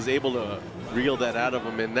 he was able to reel that out of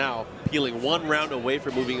him, and now Peeling one round away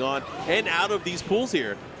from moving on and out of these pools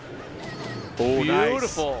here. Oh,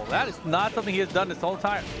 beautiful. Nice. That is not something he has done this whole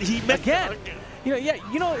time. He again.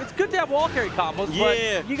 You know, it's good to have wall carry combos,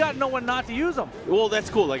 but you got to know when not to use them. Well, that's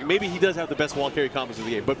cool. Like maybe he does have the best wall carry combos in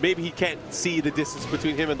the game, but maybe he can't see the distance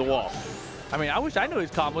between him and the wall. I mean, I wish I knew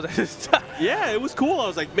his combos. Yeah, it was cool. I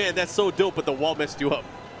was like, man, that's so dope, but the wall messed you up.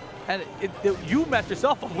 And you messed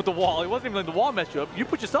yourself up with the wall. It wasn't even like the wall messed you up. You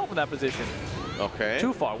put yourself in that position. Okay.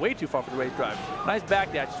 Too far, way too far for the race drive. Nice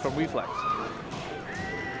back dashes from Reflex.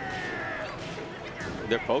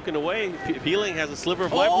 They're poking away. Peeling has a sliver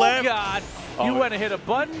of life left. Oh, God. You went and hit a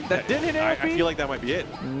button that didn't hit AOP? I feel like that might be it.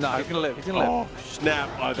 No, he's going to live. He's going to live. Oh, snap.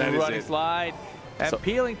 Oh, that is running it. slide. And so,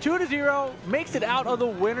 Peeling 2-0 makes it out of the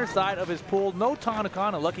winner side of his pool. No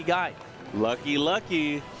Tanakana. Lucky guy. Lucky,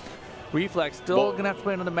 lucky. Reflex still going to have to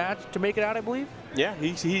play another match to make it out, I believe? Yeah,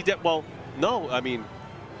 well, no, I mean,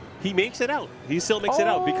 he makes it out. He still makes it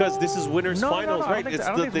out because this is winners finals, right?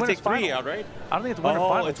 They take 3 out, right? I don't think it's winner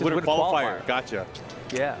finals. It's winner qualifier. Gotcha.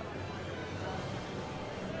 Yeah.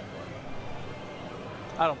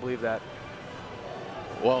 I don't believe that.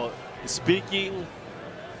 Well, speaking.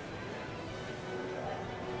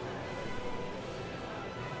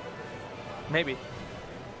 Maybe.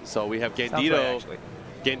 So we have Right, Gandito,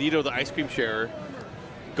 Gandito, the ice cream sharer,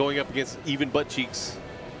 going up against even butt cheeks.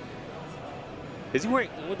 Is he wearing,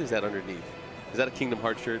 what is that underneath? Is that a Kingdom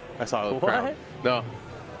Hearts shirt? I saw a crowd. No,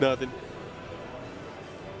 nothing.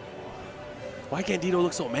 Why Gandito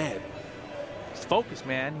look so mad? He's focused,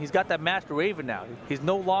 man. He's got that Master Raven now. He's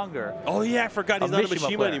no longer. Oh yeah, I forgot he's not a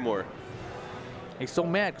Mishima anymore. He's so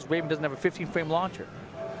mad because Raven doesn't have a 15-frame launcher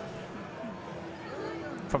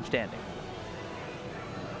from standing.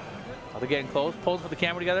 Are they getting close? Posing for the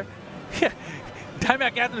camera together.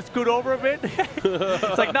 Dimebag asked him to scoot over a bit.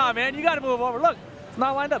 It's like, nah, man, you got to move over. Look, it's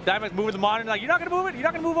not lined up. Dimebag's moving the monitor. Like, you're not going to move it? You're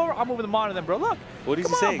not going to move over? I'm moving the monitor then, bro. Look. What is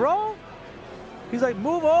he saying? saying? Bro. He's like,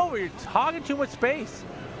 move over. You're hogging too much space.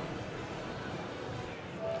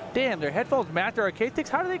 Damn, their headphones match their arcade sticks.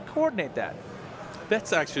 How do they coordinate that?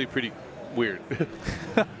 That's actually pretty weird.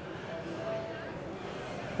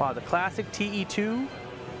 Wow, the classic TE2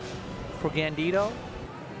 for Gandito.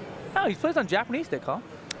 Oh, he's plays on Japanese stick, huh?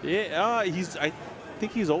 Yeah, I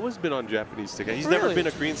think he's always been on Japanese stick. He's Really? never been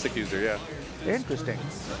a Korean stick user, yeah. Interesting.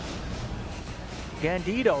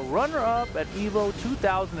 Gandito, runner-up at EVO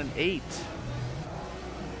 2008.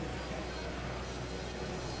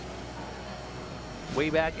 Way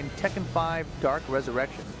back in Tekken 5 Dark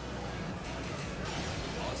Resurrection.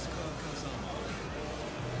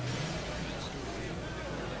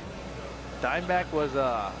 Dimebag was,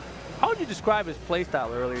 how would you describe his playstyle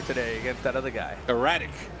earlier today against that other guy? Erratic.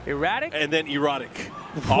 Erratic? And then erotic.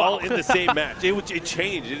 All in the same match. It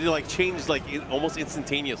changed. It changed almost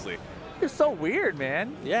instantaneously. You're so weird,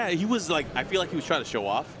 man. Yeah, he was like, I feel like he was trying to show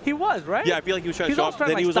off. He was, right? Yeah, I feel like he was trying to show off.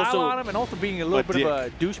 Then he was style also on him and also being a little bit of a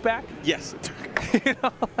douchebag. Yes. You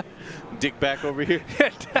know? Dick back over here.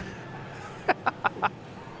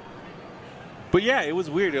 But yeah, it was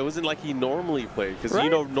weird. It wasn't like he normally played because Right? you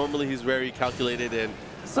know normally he's very calculated and.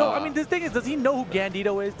 So I mean, the thing is, does he know who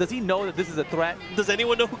Gandito is? Does he know that this is a threat Does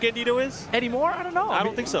anyone know who Gandito is? anymore? I don't know. I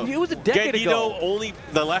don't think so. It was a decade ago. Only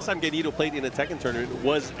the last time Gandito played in a Tekken tournament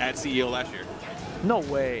was at CEO last year. No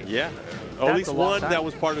way. Yeah. That's At least a long one time. that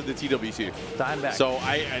was part of the TWC. Dimeback. So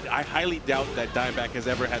I highly doubt that Dimeback has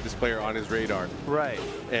ever had this player on his radar. Right.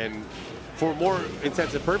 And for more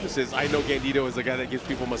intensive purposes, I know Gandito is the guy that gives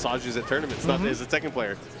people massages at tournaments, not as a Tekken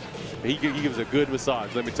player. He gives a good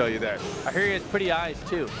massage, let me tell you that. I hear he has pretty eyes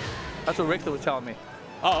too. That's what Richter was telling me.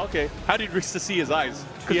 Oh, okay. How did Rista see his eyes?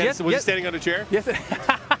 Was he standing on a chair? Yes.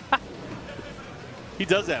 He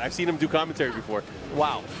does that. I've seen him do commentary before.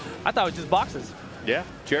 Wow. I thought it was just boxes. Yeah,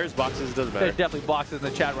 chairs, boxes, doesn't matter. There's definitely boxes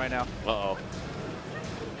in the chat right now. Uh-oh.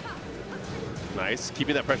 Nice.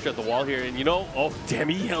 Keeping that pressure at the wall here. And you know, oh, damn,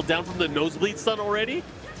 he held down from the nosebleed stun already.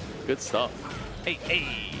 Good stuff. Hey,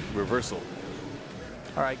 hey. Reversal.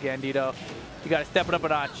 All right, Gandito. You got to step it up a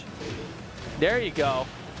notch. There you go.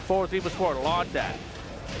 Forward 3+4. Launch that.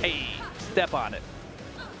 Hey, step on it.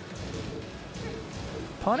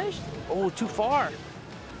 Punished? Oh, too far.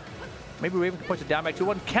 Maybe Raven can punch it down back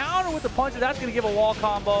 2-1. Counter with the punch. That's going to give a wall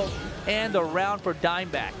combo and the round for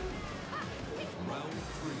Dimeback.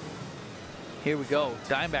 Here we go.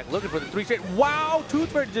 Dimeback looking for the 3 straight. Wow,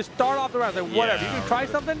 Toothfairy to just start off the round. Like, whatever. You can try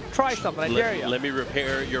something? Try something. I dare you. Let me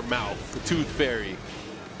repair your mouth. Tooth Fairy.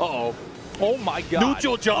 Uh-oh. Oh, my God.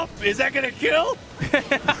 Neutral jump. Is that going to kill?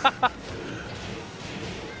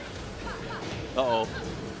 Uh-oh.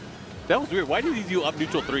 That was weird. Why did he do up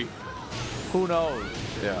neutral 3? Who knows?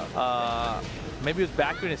 Yeah. Maybe it was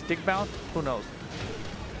back in a stick bounce. Who knows?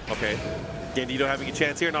 Okay. Gandito having a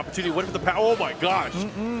chance here, an opportunity. What if the power? Oh my gosh.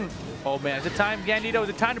 Oh man, is it time, Gandito? Is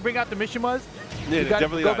it time to bring out the Mishimas? Yeah, You gotta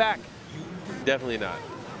definitely go not. back. Definitely not.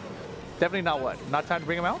 Definitely not what? Not time to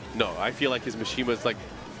bring him out? No, I feel like his Mishima's like,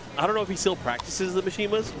 I don't know if he still practices the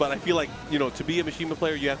Mishimas, but I feel like, you know, to be a Mishima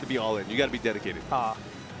player, you have to be all in. You got to be dedicated. I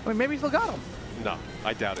mean, maybe he still got him. No,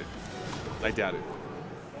 I doubt it. I doubt it.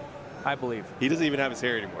 I believe. He doesn't even have his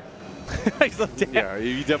hair anymore. He's like, damn. Yeah,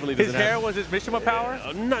 he definitely doesn't His hair have. was his Mishima power?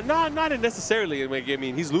 Not necessarily. I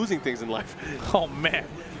mean, he's losing things in life. Oh man.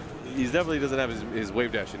 He definitely doesn't have his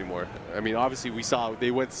wave dash anymore. I mean, obviously we saw they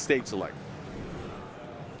went stage select.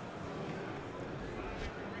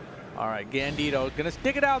 All right, Gandito gonna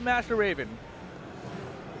stick it out, Master Raven.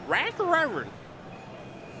 Here's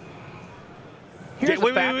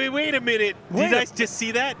a fact. Wait a minute. Did Wait you a- guys just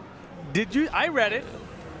see that? Did you? I read it.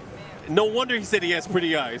 No wonder he said he has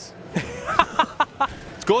pretty eyes.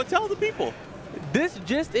 Let's go and tell the people. This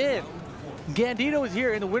just in. Gandito is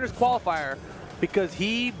here in the winners qualifier because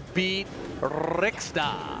he beat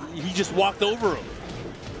Rixta. He just walked over him.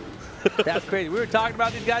 That's crazy. We were talking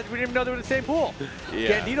about these guys. We didn't even know they were in the same pool.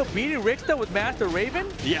 Yeah. Gandito beating Rixta with Master Raven.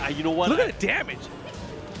 Yeah, you know what? Look at the damage.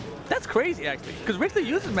 That's crazy, actually. Because Rixta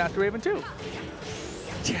uses Master Raven, too.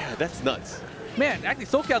 Yeah, that's nuts. Man, actually,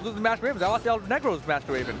 SoCal loses Master Ravens. I lost El Negro's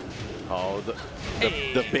Master Raven. Oh,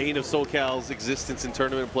 the bane of SoCal's existence in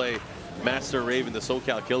tournament play, Master Raven, the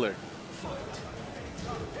SoCal killer.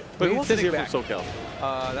 But who else is here from SoCal?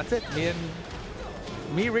 That's it.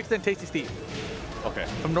 Me, Rixta, and Tasty Steve. Okay.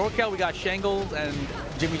 From NorCal, we got Shangles and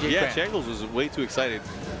Jimmy J. Yeah, Cran. Shangles was way too excited.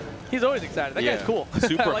 He's always excited. That guy's cool.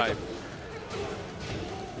 Super I like hype. him.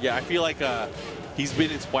 Yeah, I feel like he's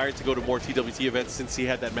been inspired to go to more TWT events since he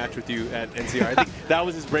had that match with you at NCR. I think that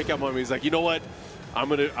was his breakout moment. He's like, you know what? I'm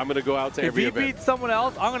gonna go out to every event. If he beats someone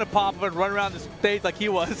else, I'm gonna pop up and run around the stage like he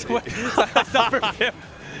was. Yeah,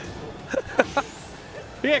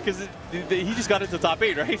 Yeah, because he just got into top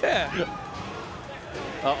 8, right? yeah.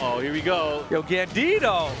 Uh-oh, here we go. Yo,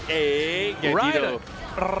 Gandito. Hey, Gandito.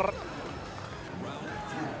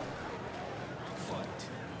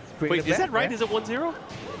 Wait, is that right? Is it 1-0?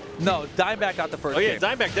 No, Dimeback got the first Oh, yeah, game.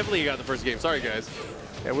 Dimeback definitely got the first game. Sorry, guys.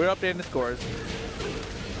 Yeah, we're updating the scores.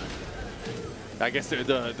 I guess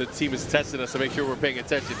the team is testing us to make sure we're paying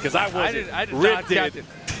attention, because I wasn't. I did Rip not did. catch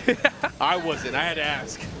it. I wasn't. I had to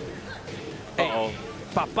ask. Uh-oh. Hey,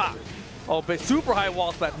 pop. Oh, but super high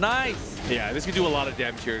wall smash. Nice. Yeah, this could do a lot of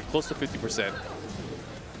damage here, close to 50%.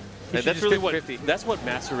 He And should that's just really hit what 50. that's what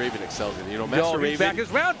Master Raven excels in. You know, Master Yo, he's Raven. back his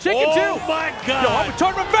round chicken Oh too. my Yo, God! I'm a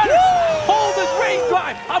tournament better. Hold this race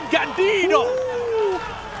drive. I'm Gandito.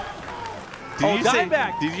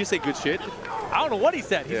 Did you say good shit? I don't know what he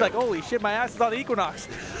said. He's Yeah. like, holy shit, my ass is on the Equinox.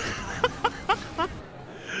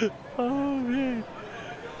 Oh man.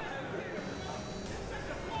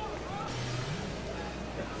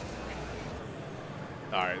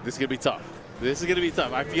 All right, this is gonna be tough. This is gonna be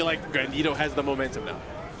tough. I feel like Gandito has the momentum now.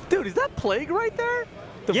 Dude, is that Plague right there?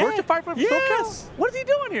 The Yeah. Virtua Fighter from Yes. SoCal? What is he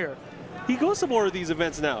doing here? He goes to more of these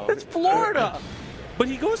events now. It's Florida. But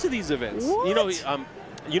he goes to these events. What?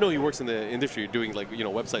 You know he works in the industry doing like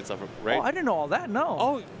website stuff, right? Oh, I didn't know all that. No.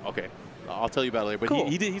 Oh, okay. I'll tell you about it later. But Cool.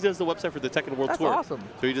 he does the website for the Tekken World That's Tour. awesome.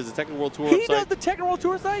 So he does the Tekken World Tour He website. does the Tekken World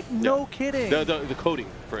Tour site? No kidding. The coding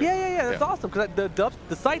for it. Yeah. That's awesome. Because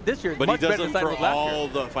the site this year is But much he does better them than the for site last all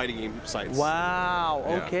year. the fighting game sites. Wow.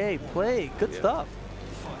 Yeah. Okay. Play. Good stuff.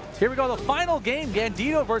 Here we go. The final game: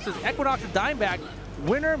 Gandito versus Equinox and Dimeback.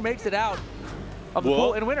 Winner makes it out of the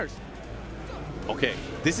pool in winners. Okay,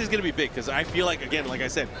 this is going to be big because I feel like, again, like I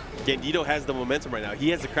said, Gandito has the momentum right now. He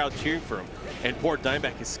has the crowd cheering for him. And poor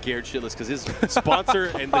Dimeback is scared shitless because his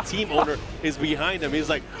sponsor and the team owner is behind him. He's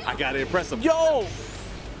like, I got to impress him. Yo!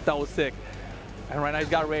 That was sick. And right now he's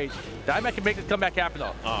got rage. Dimeback can make this comeback happen,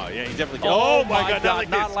 though. Oh, yeah, he definitely can. Oh, my God,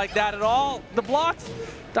 not like that at all. The blocks.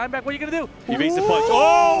 Dimeback, what are you going to do? He makes the punch.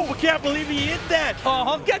 Oh, I can't believe he hit that.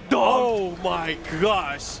 Get done. Oh, my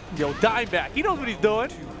gosh. Yo, Dimeback, he knows what he's doing.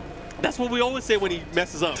 That's what we always say when he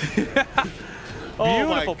messes up. Oh,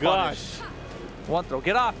 Beautiful my gosh. punish. One throw.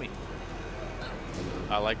 Get off me.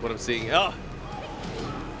 I like what I'm seeing. Oh.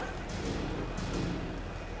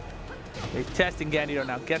 He's testing Gandito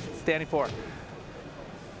now. Gets standing for.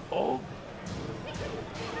 Oh.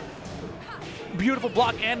 Beautiful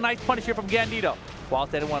block and nice punish here from Gandito. While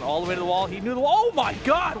standing one all the way to the wall. He knew the wall. Oh my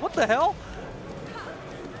God, what the hell?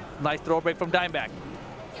 Nice throw break from Dimeback.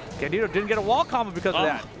 Gandito didn't get a wall combo because of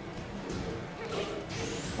that.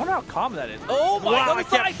 I wonder how common that is. Oh my God, I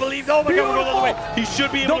can't believe. Oh my God, we're going the other way. He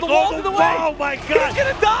should be able to go the way. Oh my God. He's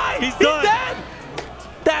gonna die. He's done. Dead.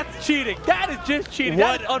 That's cheating. That is just cheating.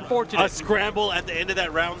 That is unfortunate. A scramble at the end of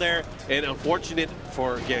that round there, and unfortunate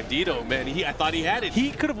for Gandito, man. I thought he had it.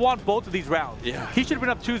 He could have won both of these rounds. Yeah. He should have been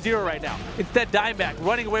up 2-0 right now. Instead, Dimeback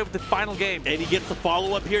running away with the final game. And he gets the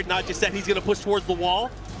follow-up here. Not just that, he's going to push towards the wall.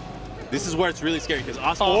 This is where it's really scary because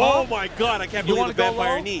Oscar. Oh my God, I can't believe the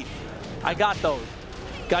vampire knee. I got those.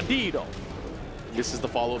 Gandito. This is the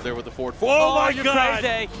follow-up there with the forward. Oh my God.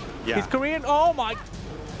 Crazy. Yeah. He's Korean. Oh my.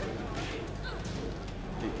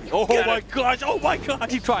 Oh my gosh. Oh my gosh.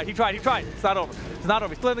 He tried. It's not over. It's not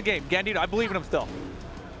over. He's still in the game. Gandito, I believe in him still.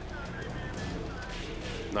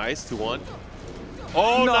 Nice, 2-1.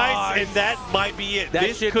 Oh, nice. And that might be it. That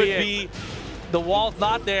this could be. The wall's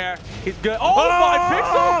not there. He's good. Oh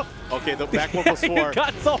my pixel. Okay, the back one was 4. He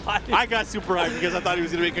got so high. I got super high because I thought he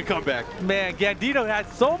was going to make a comeback. Man, Gandito had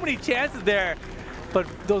so many chances there, but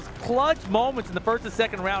those clutch moments in the first and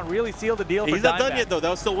second round really sealed the deal for Dimeback. He's not done yet, though. That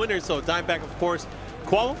was still winners, so Dimeback, of course,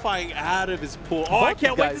 qualifying out of his pool. Oh, I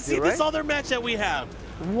can't wait to see this other match that we have.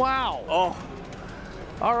 Wow. Oh.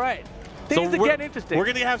 All right. Things are getting interesting. We're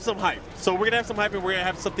going to have some hype. So we're going to have some hype, and we're going to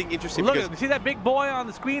have something interesting. Look at him. See that big boy on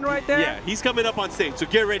the screen right there? Yeah, he's coming up on stage, so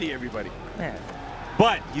get ready, everybody. Man.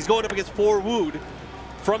 But he's going up against Forwood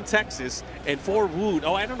from Texas, and Forwood,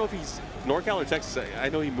 I don't know if he's NorCal or Texas. I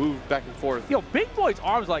know he moved back and forth. Yo, big boy's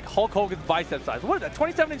arms like Hulk Hogan's bicep size. What is that,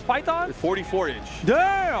 27-inch python? 44-inch.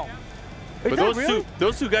 Damn! But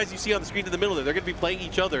those two guys you see on the screen in the middle there, they're going to be playing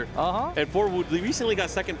each other. And Forwood recently got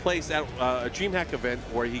second place at a DreamHack event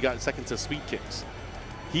where he got second to Sweet Kicks.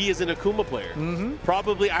 He is an Akuma player.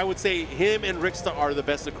 Probably, I would say, him and Rixta are the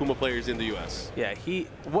best Akuma players in the U.S. Yeah,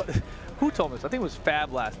 who told me this? I think it was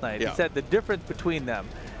Fab last night. Yeah. He said the difference between them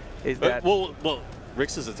is that... Well,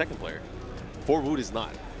 Rixta's a Tekken player. Forwood is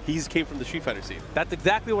not. He came from the Street Fighter scene. That's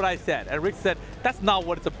exactly what I said. And Rick said, that's not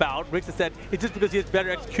what it's about. Rick said, it's just because he has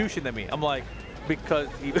better execution than me. I'm like, because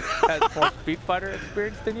he has more Street Fighter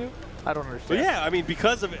experience than you? I don't understand. But yeah, I mean,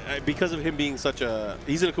 because of him being such a...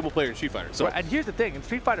 He's an Akuma player in Street Fighter. So. Right, and here's the thing. In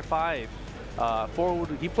Street Fighter 5,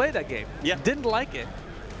 Forwood, he played that game. Yeah. Didn't like it.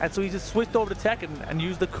 And so he just switched over to Tekken and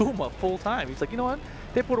used Akuma full time. He's like, you know what?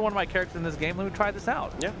 They put one of my characters in this game. Let me try this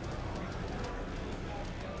out. Yeah.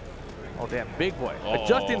 Oh, damn. Big boy.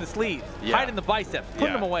 Adjusting the sleeves. Hiding the biceps.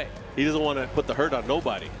 Putting them away. He doesn't want to put the hurt on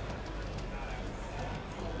nobody.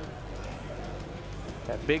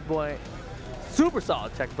 That big boy. Super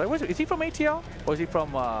solid Tekken player. Is he from ATL? Or is he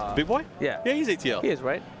from... Big boy? Yeah. Yeah, he's ATL. He is,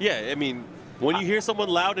 right? Yeah, I mean, when you hear someone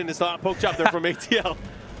loud and it's not poke chop, they're from ATL.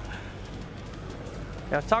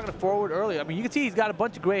 I was talking to Forwood earlier. I mean, you can see he's got a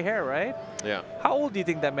bunch of gray hair, right? Yeah. How old do you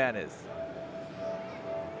think that man is?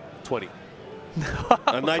 20.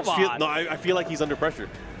 I feel like he's under pressure.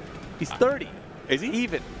 He's 30. Is he?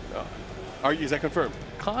 Even. Is that confirmed?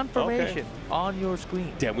 Confirmation on your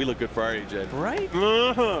screen. Damn, we look good for our age, Ed. Right?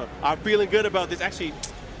 I'm feeling good about this. Actually,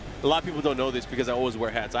 a lot of people don't know this because I always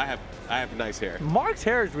wear hats. I have nice hair. Mark's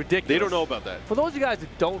hair is ridiculous. They don't know about that. For those of you guys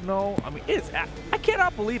that don't know, I mean, I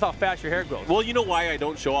cannot believe how fast your hair grows. Well, you know why I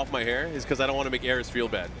don't show off my hair? Is because I don't want to make Aris feel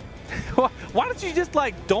bad. Why don't you just,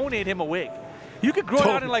 like, donate him a wig? You could grow it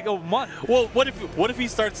out in like a month. Well, what if he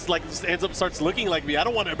starts like starts looking like me? I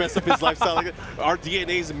don't want to mess up his lifestyle. Like our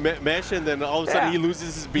DNA's mesh, and then all of a sudden he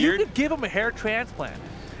loses his beard. You could give him a hair transplant.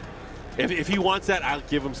 If he wants that, I'll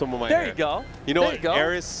give him some of my hair. There you go. You know what,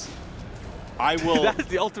 Eris? I will. That is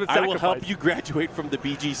the ultimate sacrifice. I will help you graduate from the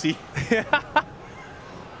BGC.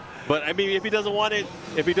 But I mean, if he doesn't want it,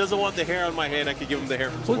 if he doesn't want the hair on my head, I could give him the hair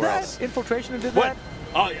from somewhere else. Was that Infiltration that did what? that?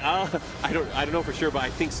 Oh, I don't know for sure, but I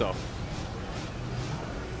think so.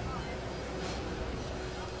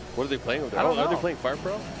 What are they playing with? Are they playing Fire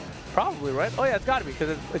Pro? Probably, right? Oh yeah, it's got to be because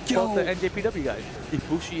it's both the NJPW guys.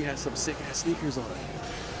 Ibushi has some sick ass sneakers on.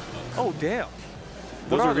 Oh damn!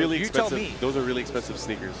 Those are really expensive. You tell me. Those are really expensive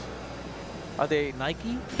sneakers. Are they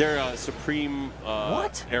Nike? They're Supreme.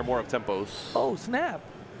 What? Air More of Tempos. Oh snap!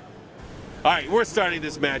 All right, we're starting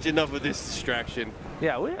this match. Enough of this distraction.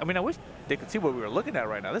 Yeah, I mean, I wish they could see what we were looking at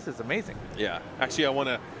right now. This is amazing. Yeah. Actually, I want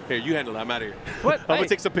to. Here, you handle it. I'm out of here. What? I'm going to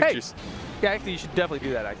take some pictures. Hey. Yeah, actually, you should definitely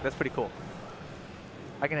do that, actually. That's pretty cool.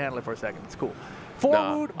 I can handle it for a second. It's cool.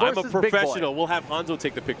 Forward versus I'm a professional. Big Boy. We'll have Hanzo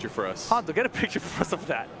take the picture for us. Hanzo, get a picture for us of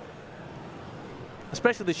that.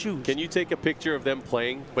 Especially the shoes. Can you take a picture of them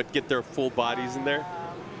playing, but get their full bodies in there?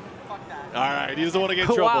 All right, he doesn't want to get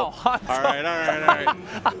in trouble. Wow, Hanzo. All right.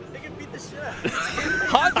 They can beat the shit out.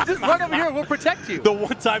 Hanzo, just run over here. We'll protect you. The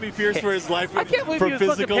one time he fears for his life from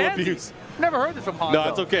physical abuse. Never heard this from Hanzo. No,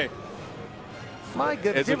 it's okay. My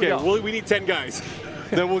goodness. It's okay. We need 10 guys.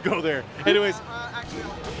 Then we'll go there. Anyways. Actually,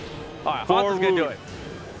 all right, Hanzo's going to do it.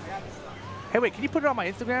 Hey, wait, can you put it on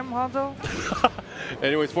my Instagram, Hanzo?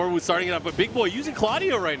 Anyways, Forward starting it up. But Big Boy using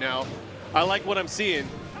Claudio right now. I like what I'm seeing.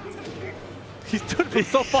 He's doing it from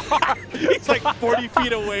so far. He's like 40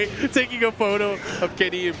 feet away, taking a photo of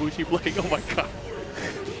Kenny and Bushi playing. Oh, my God.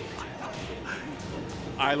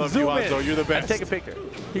 I love you, Hanzo. You're the best. Take a picture.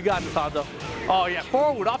 You got this, Hanzo. Oh, yeah,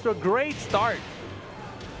 Forward off to a great start.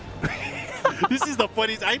 This is the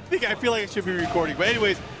funniest. I feel like I should be recording. But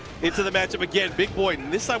anyways, into the matchup again. Big Boy,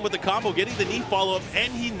 and this time with the combo, getting the knee follow-up,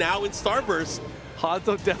 and he now in Starburst.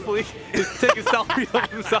 Hanzo definitely is taking selfies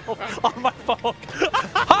of himself on my phone.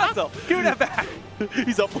 Hanzo, give me that back.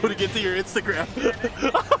 He's uploading it to your Instagram.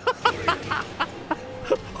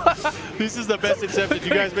 This is the best inception.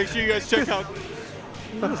 You guys, make sure you guys check out.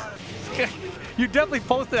 You definitely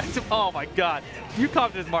posted that. Oh my God. You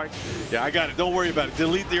confidence, Mark. Yeah, I got it. Don't worry about it.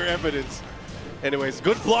 Delete your evidence. Anyways,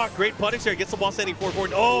 good block. Great punish there. Gets the ball standing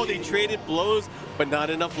 4-4. Oh, they traded blows, but not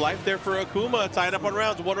enough life there for Akuma. Tied up on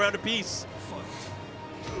rounds. 1 round apiece.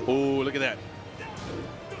 Oh, look at that.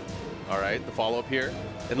 All right, the follow-up here.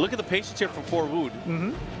 And look at the patience here from Forward.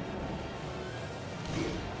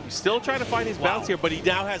 He's still trying to find his bounce here, but he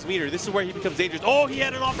now has meter. This is where he becomes dangerous. Oh, he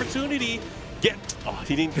had an opportunity. Oh,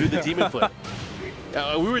 he didn't do the demon flip.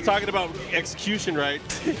 We were talking about execution, right?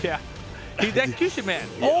 Yeah. He's the execution man.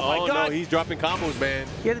 Oh, my God. No, he's dropping combos, man.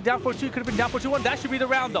 He had a down 4-2. Could have been down 4-2-1. That should be the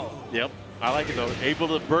round, though. Yep. I like it, though. Able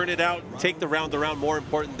to burn it out, take the round more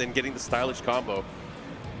important than getting the stylish combo.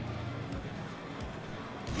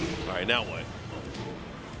 All right, now what?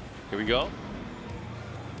 Here we go.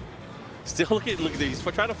 Still look at these.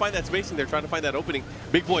 Trying to find that spacing there, trying to find that opening.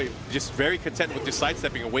 Big Boy just very content with just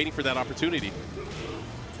sidestepping and waiting for that opportunity.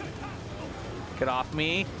 Get off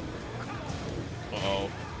me. Uh-oh.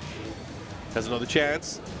 Has another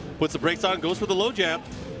chance. Puts the brakes on, goes for the low jab.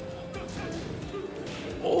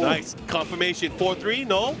 Oh. Nice. Confirmation. 4-3,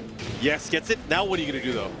 no? Yes, gets it. Now what are you going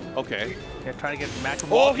to do, though? Okay. Yeah, trying to get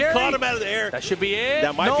maximum. Oh, he caught him out of the air. That should be it.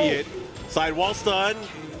 That might be it. Sidewall stun.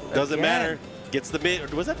 Doesn't matter. Gets the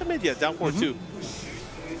mid. Or was that the mid? Yeah, down 4-2.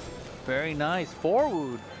 Very nice.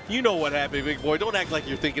 Forward. You know what happened, Big Boy. Don't act like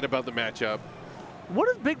you're thinking about the matchup. What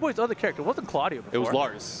is Big Boy's other character? It wasn't Claudio before. It was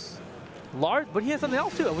Lars. Lars? But he had something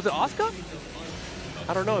else, too. Was it Oscar?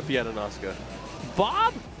 I don't know if he had an Oscar.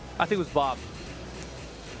 Bob? I think it was Bob.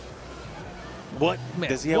 What? Man,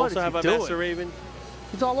 does he also have a Master Raven?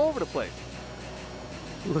 He's all over the place.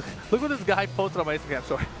 Look what this guy posted on my Instagram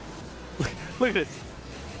story. Look at this.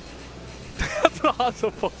 That's what I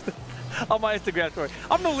also posted on my Instagram story.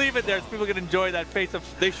 I'm going to leave it there so people can enjoy that face of...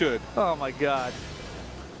 They should. Oh, my God.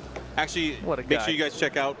 Actually, make sure you guys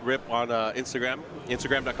check out Rip on Instagram.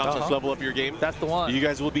 Instagram.com/levelupyourgame. That's the one. You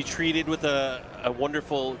guys will be treated with a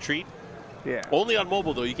wonderful treat. Yeah. Only on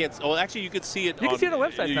mobile, though. You can't... Oh, actually, you can see it on the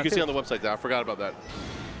website. You can see it on the website now. I forgot about that.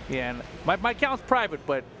 Yeah, and my account's private,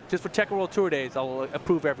 but just for Tekken World Tour days, I'll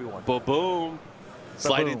approve everyone. Boom.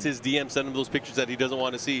 Slide into his DM, send him those pictures that he doesn't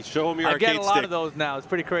want to see. Show him your arcade stick. I get a lot of those now. It's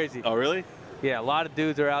pretty crazy. Oh, really? Yeah, a lot of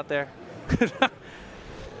dudes are out there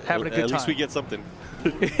having a good time. At least we get something.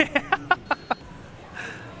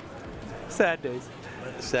 Sad days.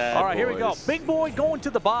 Sad All right, boys. here we go. Big Boy going to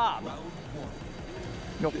the Bob.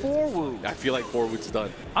 You know, Forward. I feel like Forwood's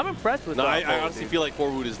done. I'm impressed with No, that. I honestly feel like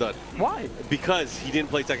Forwood is done. Why? Because he didn't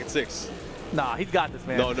play Tekken 6. Nah, he's got this,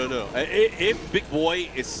 man. No. If Big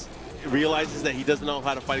Boy realizes that he doesn't know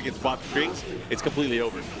how to fight against Bob Strings, it's completely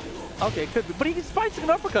over. Okay, could be. But he can spike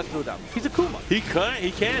an uppercut through them. He's a Kuma. He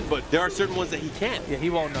can, but there are certain ones that he can't. Yeah,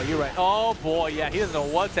 he won't know. You're right. Oh, boy, yeah, he doesn't know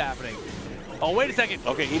what's happening. Oh, wait a second.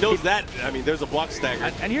 Okay, he knows that. I mean, there's a block stagger.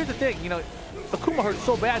 And here's the thing, you know, Akuma hurts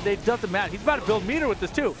so bad that it doesn't matter. He's about to build meter with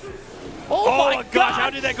this, too. Oh my gosh, how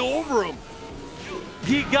did that go over him?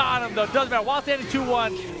 He got him, though. Doesn't matter. While standing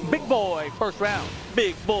 2-1, Big Boy, first round.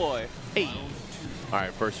 Big Boy. Hey. All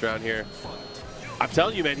right, first round here. I'm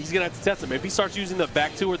telling you, man, he's going to have to test him. If he starts using the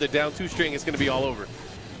back 2 or the down 2 string, it's going to be all over.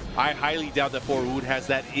 I highly doubt that Forwood has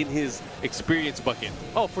that in his experience bucket.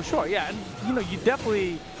 Oh, for sure, yeah. And, you know, you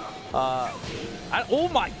definitely... oh,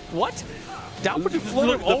 my... What? Down for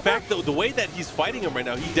Look, the fact that the way that he's fighting him right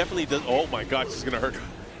now, he definitely does... Oh, my gosh, this is going to hurt.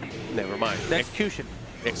 Never mind. The execution.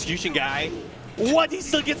 Execution guy. What? He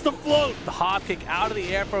still gets the float. The hop kick out of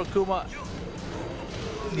the air for Akuma.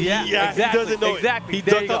 Yeah, exactly. He doesn't know exactly. He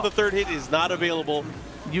ducked on the third hit. Is not available.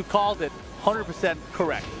 You called it 100%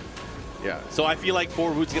 correct. Yeah. So I feel like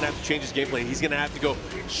Forwood's going to have to change his game plan. He's going to have to go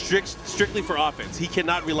strictly for offense. He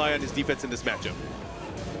cannot rely on his defense in this matchup.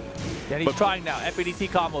 And he's trying now. FADC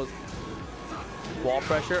combos. Wall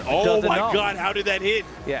pressure. Oh my God! How did that hit?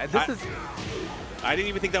 Yeah, I didn't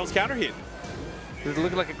even think that was counter hit. This is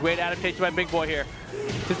looking like a great adaptation by Big Boy here.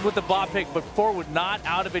 This is with the bob pick, but Forwood not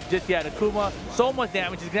out of it just yet. Akuma, so much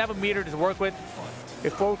damage. He's going to have a meter to work with.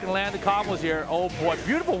 If Forwood can land the combos here, oh boy,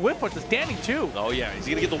 beautiful whip push, the standing 2. Oh yeah, he's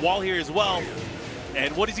going to get the wall here as well.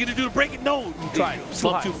 And what is he going to do to break it? No, he tried.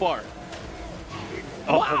 Slumped too far.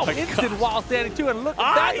 Wow, instant wall standing 2, and look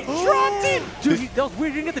at that. He dropped it! Dude, that was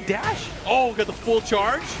weird. He didn't get the dash. Oh, got the full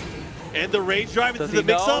charge. And the rage drive into the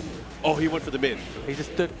mix-up. Oh, he went for the mid. He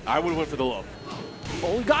just stood. I would have went for the low.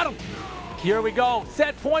 Oh, we got him. Here we go.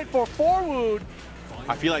 Set point for Forwood.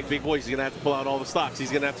 I feel like Big Boy's going to have to pull out all the stops. He's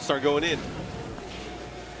going to have to start going in.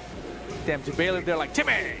 Damn, to Baylor, they're like,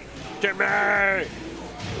 Timmy! Timmy!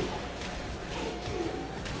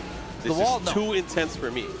 This is too intense for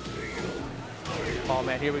me. Oh,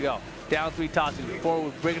 man, here we go. Down 3 tossing.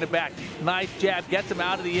 Forwood bringing it back. Nice jab. Gets him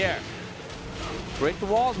out of the air. Break the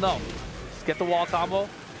wall? No. Just get the wall combo.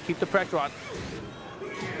 Keep the pressure on.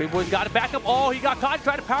 Big Boy's got it back up. Oh, he got caught. He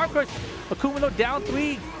tried to power crush. Akuma, though, down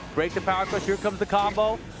 3. Break the power crush. Here comes the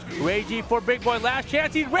combo. Ragey for Big Boy. Last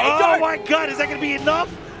chance. He's rage. Oh, my God. Is that going to be enough?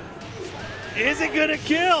 Is it going to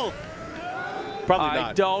kill? Probably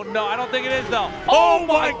not. I don't know. I don't think it is, though. Oh,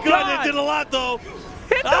 my God. It did a lot, though.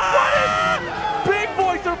 Hit the button! Big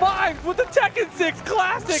Boy survives with the Tekken 6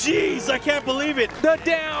 Classic. Jeez, I can't believe it. The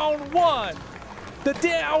down 1. The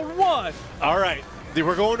down 1. All right.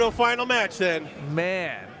 We're going to a final match then.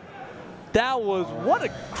 Man, that was, what a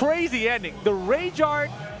crazy ending. The rage art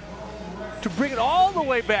to bring it all the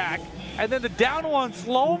way back, and then the down 1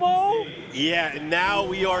 slow-mo. Yeah, and now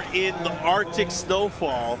we are in the Arctic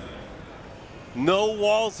snowfall. No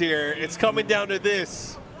walls here. It's coming down to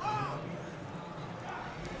this.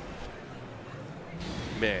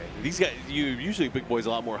 Man, these guys, usually Big Boy's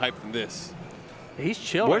a lot more hyped than this. He's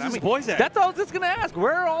chilling. Where's his boys at? That's all I was just going to ask.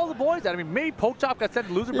 Where are all the boys at? I mean, maybe Poke Chop got sent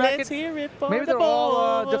to loser bracket. Let's hear it for maybe they're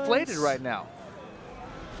all deflated right now.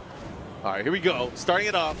 All right, here we go. Starting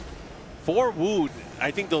it off. Forwood,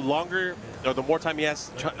 I think the longer or the more time he has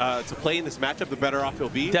to play in this matchup, the better off he'll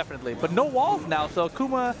be. Definitely. But no walls now, so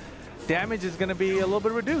Akuma damage is going to be a little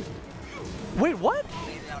bit reduced. Wait, what?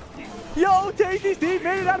 Yo, Tasty Steve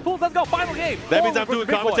made it out of pools. Let's go. Final game. That means I'm doing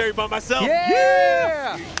commentary by myself.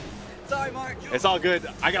 Yeah! Sorry, Mark. It's all good.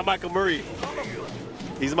 I got Michael Murray.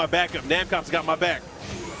 He's my backup. Namcop's got my back.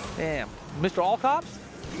 Damn. Mr. All Cops?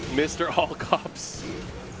 Mr. All Cops.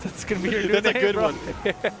 That's going to be your new That's name, a good bro. one.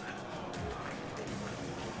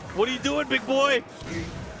 What are you doing, big boy?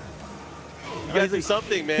 You gotta do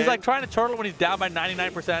something, man. He's like trying to turtle when he's down by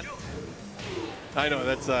 99%. I know,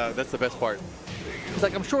 that's the best part. He's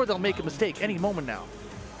like, I'm sure they'll make a mistake any moment now.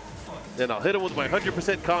 Then I'll hit him with my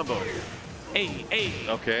 100% combo. Hey, hey.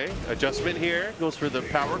 Okay, adjustment here. Goes for the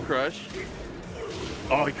power crush.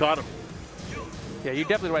 Oh, he caught him. Yeah, you're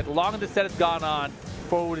definitely right. The longer this set has gone on,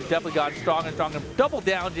 Forwood has definitely gotten stronger and stronger. Double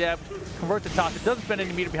down jab, converts to toss. It doesn't spend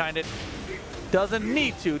any meter behind it. Doesn't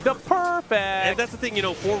need to. The perfect. And that's the thing, you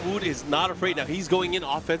know, Forwood is not afraid now. He's going in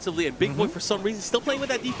offensively, and Big Boy, for some reason, still playing with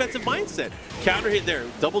that defensive mindset. Counter hit there,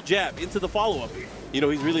 double jab into the follow-up. You know,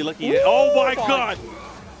 he's really lucky. Ooh, oh my God!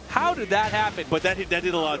 How did that happen? But that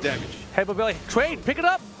did a lot of damage. Headbutt belly. Trade, pick it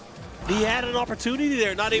up. He had an opportunity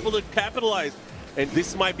there, not able to capitalize. And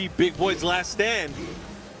this might be Big Boy's last stand.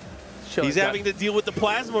 He's having to deal with the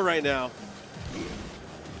plasma right now.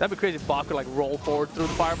 That'd be crazy if Bob could like roll forward through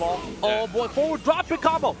the fireball. Oh boy, forward drop kick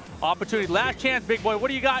combo. Opportunity, last chance, big boy. What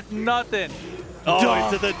do you got? Nothing. Oh,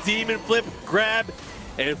 into the demon flip, grab,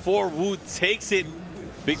 and 4Woo takes it.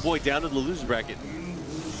 Big boy down to the loser bracket.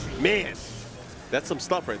 Man, that's some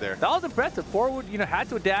stuff right there. That was impressive. 4Woo, had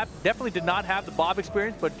to adapt. Definitely did not have the Bob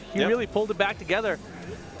experience, but he really pulled it back together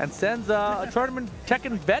and sends a tournament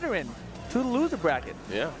Tekken veteran to the loser bracket.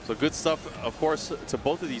 Yeah, so good stuff, of course, to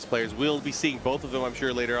both of these players. We'll be seeing both of them, I'm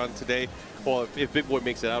sure, later on today. Well, if Big Boy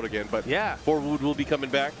makes it out again. But yeah, 4Woo will be coming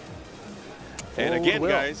back. And again,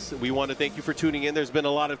 guys, we want to thank you for tuning in. There's been a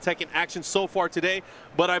lot of Tekken action so far today,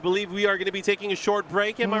 but I believe we are going to be taking a short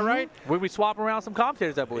break. Am I right? We'll be swapping around some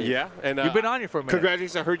commentators, I believe. Yeah. And you've been on here for a minute.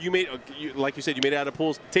 Congratulations. I heard you made, like you said, you made it out of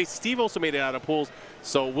pools. Steve also made it out of pools.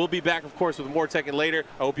 So we'll be back, of course, with more Tekken later.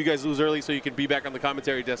 I hope you guys lose early so you can be back on the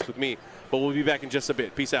commentary desk with me. But we'll be back in just a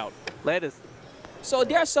bit. Peace out. Latest. So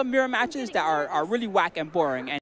there are some mirror matches that are really whack and boring.